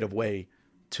innovative way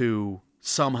to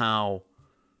somehow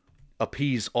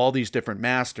appease all these different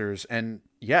masters, and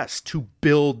yes, to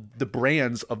build the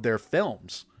brands of their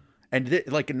films. And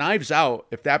like Knives Out,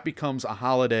 if that becomes a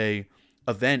holiday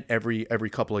event every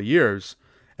couple of years,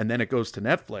 and then it goes to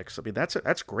Netflix, I mean,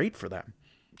 that's great for them.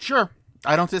 Sure,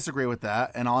 I don't disagree with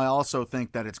that, and I also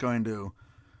think that it's going to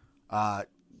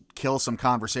kill some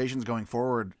conversations going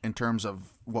forward in terms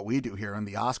of what we do here in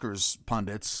the Oscars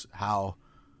pundits, how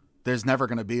there's never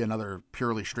going to be another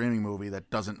purely streaming movie that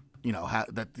doesn't,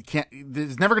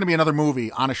 there's never going to be another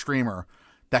movie on a streamer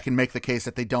that can make the case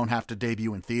that they don't have to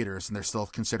debut in theaters and they're still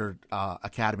considered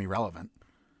Academy relevant.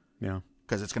 Yeah.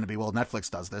 Because it's going to be, well, Netflix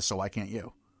does this, so why can't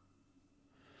you?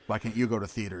 Why can't you go to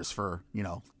theaters for,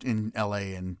 in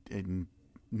LA and in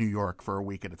New York for a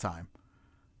week at a time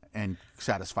and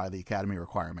satisfy the Academy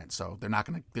requirement? So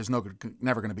there's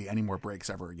never going to be any more breaks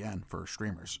ever again for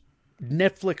streamers.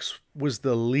 Netflix was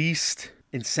the least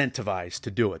incentivized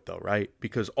to do it, though, right?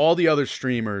 Because all the other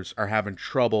streamers are having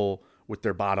trouble with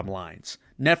their bottom lines.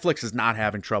 Netflix is not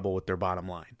having trouble with their bottom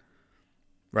line,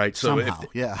 right? So somehow,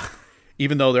 yeah.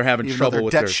 Even though they're having trouble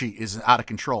with their debt sheet is out of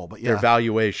control, but their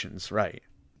valuations, right?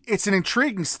 It's an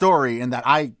intriguing story in that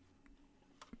I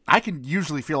can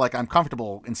usually feel like I'm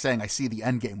comfortable in saying I see the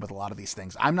end game with a lot of these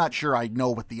things. I'm not sure I know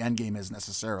what the end game is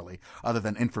necessarily, other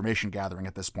than information gathering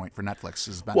at this point for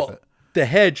Netflix's benefit. Well, the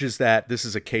hedge is that this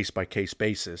is a case-by-case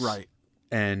basis. Right.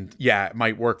 And yeah, it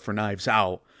might work for Knives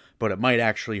Out, but it might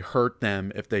actually hurt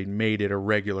them if they made it a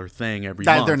regular thing every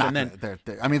month. They're not.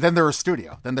 Then they're a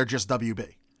studio. Then they're just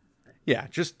WB. Yeah,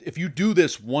 just if you do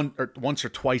this once or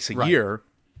twice a year,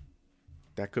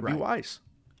 that could be wise.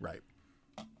 Right.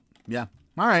 Yeah.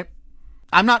 All right.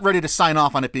 I'm not ready to sign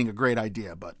off on it being a great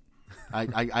idea, but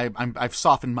I've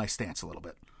softened my stance a little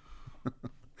bit.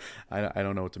 I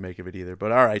don't know what to make of it either.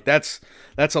 But all right, that's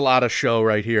a lot of show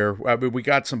right here. I mean, we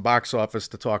got some box office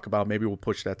to talk about. Maybe we'll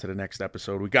push that to the next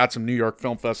episode. We got some New York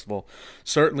Film Festival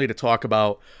certainly to talk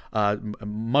about.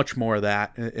 Much more of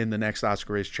that in the next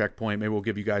Oscar Race Checkpoint. Maybe we'll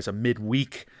give you guys a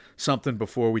midweek something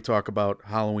before we talk about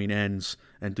Halloween Ends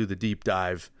and do the deep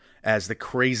dive as the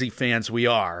crazy fans we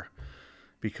are.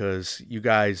 Because you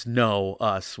guys know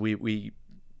us. We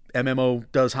MMO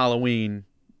Does Halloween,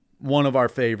 one of our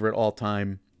favorite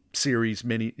all-time series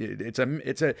mini. It's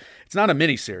not a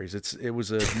mini series. It's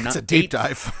a deep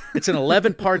dive. It's an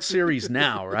 11-part series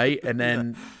now, right? And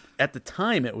then at the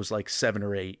time it was like 7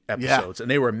 or 8 episodes, and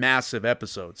they were massive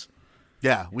episodes.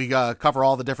 Yeah, we cover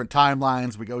all the different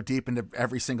timelines. We go deep into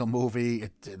every single movie. A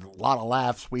lot of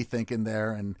laughs, we think, in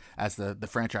there, and as the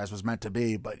franchise was meant to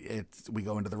be. But we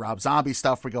go into the Rob Zombie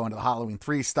stuff. We go into the Halloween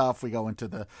 3 stuff. We go into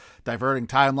the diverting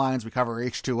timelines. We cover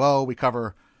H2O. We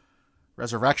cover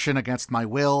Resurrection Against My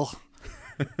Will.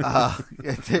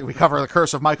 We cover The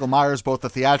Curse of Michael Myers, both the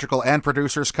theatrical and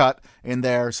producer's cut in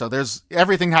there. So there's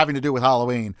everything having to do with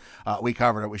Halloween. We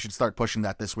covered it. We should start pushing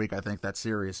that this week. I think that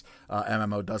series,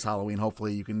 MMO Does Halloween.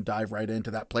 Hopefully you can dive right into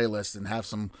that playlist and have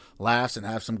some laughs and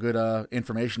have some good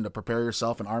information to prepare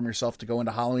yourself and arm yourself to go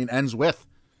into Halloween Ends with.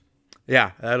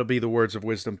 Yeah, that'll be the words of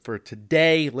wisdom for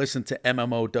today. Listen to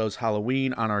MMO Does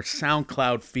Halloween on our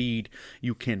SoundCloud feed.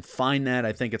 You can find that.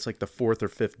 I think it's like the 4th or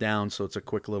 5th down, so it's a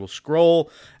quick little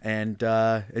scroll. And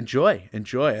enjoy.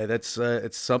 That's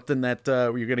it's something that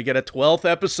you're going to get a 12th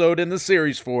episode in the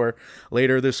series for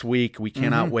later this week. We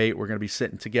cannot wait. We're going to be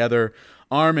sitting together,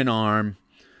 arm in arm,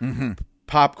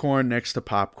 popcorn next to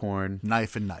popcorn.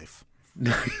 Knife and knife.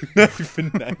 Knife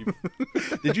and knife.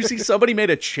 Did you see somebody made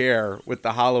a chair with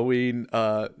the Halloween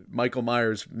Michael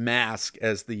Myers mask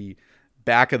as the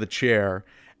back of the chair,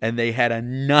 and they had a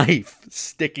knife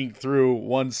sticking through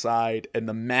one side and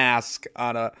the mask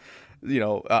on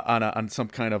on some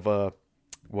kind of a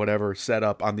whatever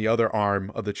setup on the other arm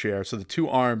of the chair. So the two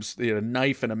arms, a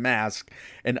knife and a mask,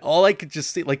 and all I could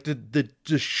just see, like the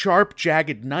sharp,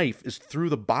 jagged knife is through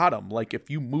the bottom. Like if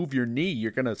you move your knee,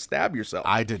 you're gonna stab yourself.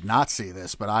 I did not see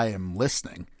this, but I am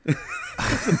listening.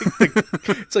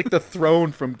 It's like the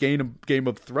throne from Game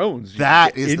of Thrones.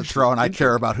 That is the throne I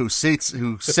care about. Who sits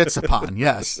upon?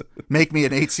 Yes, make me a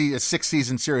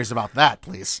 6-season series about that,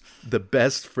 please. The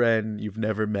best friend you've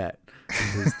never met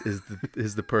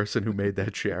is the person who made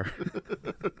that chair.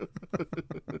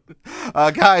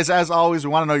 Guys, as always,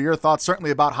 we want to know your thoughts,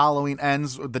 certainly about Halloween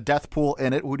Ends, the death pool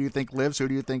in it. Who do you think lives? Who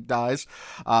do you think dies?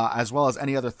 As well as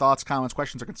any other thoughts, comments,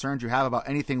 questions, or concerns you have about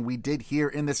anything we did here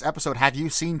in this episode. Have you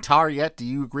seen Tar yet? Do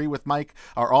you agree with Mike,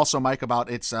 or also Mike, about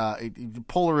its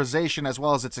polarization as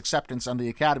well as its acceptance on the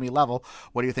Academy level?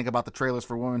 What do you think about the trailers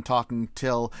for Women Talking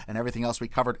Till and everything else we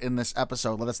covered in this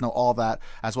episode? Let us know all that,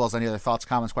 as well as any other thoughts,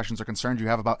 comments, questions, or concerns concerns you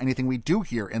have about anything we do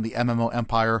here in the MMO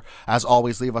Empire. As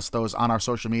always, leave us those on our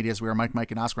social medias. We are Mike,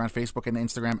 and Oscar on Facebook and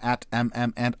Instagram, at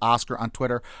MM and Oscar on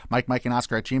Twitter, Mike, and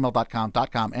Oscar at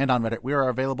gmail.com, and on Reddit. We are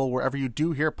available wherever you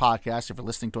do hear podcasts. If you're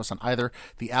listening to us on either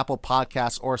the Apple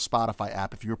Podcasts or Spotify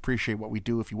app, if you appreciate what we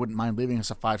do, if you wouldn't mind leaving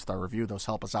us a 5-star review, those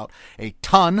help us out a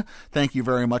ton. Thank you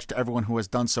very much to everyone who has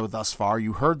done so thus far.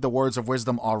 You heard the words of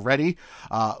wisdom already.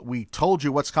 We told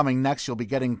you what's coming next. You'll be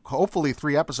getting hopefully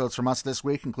 3 episodes from us this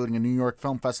week, including a New York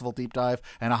Film Festival deep dive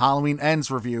and a Halloween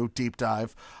Ends review deep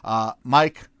dive.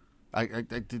 Mike,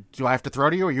 do I have to throw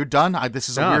to you? Are you done? This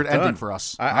is a weird ending for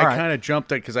us. I kind of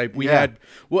jumped it because we had.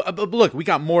 Well, look, we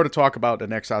got more to talk about the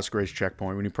next Oscar Race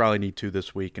Checkpoint. We probably need to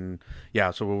this week, and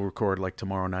so we'll record like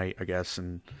tomorrow night, I guess,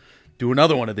 and do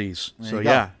another one of these.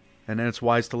 And then it's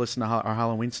wise to listen to our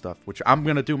Halloween stuff, which I'm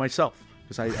gonna do myself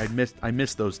because I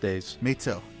missed those days. Me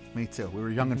too. We were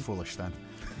young and foolish then.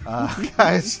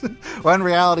 Guys, when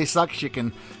reality sucks, you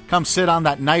can come sit on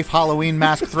that knife Halloween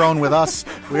mask throne with us.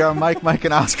 We are Mike,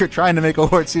 and Oscar, trying to make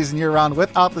award season year-round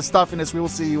without the stuffiness. We will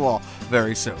see you all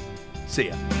very soon. See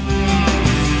ya.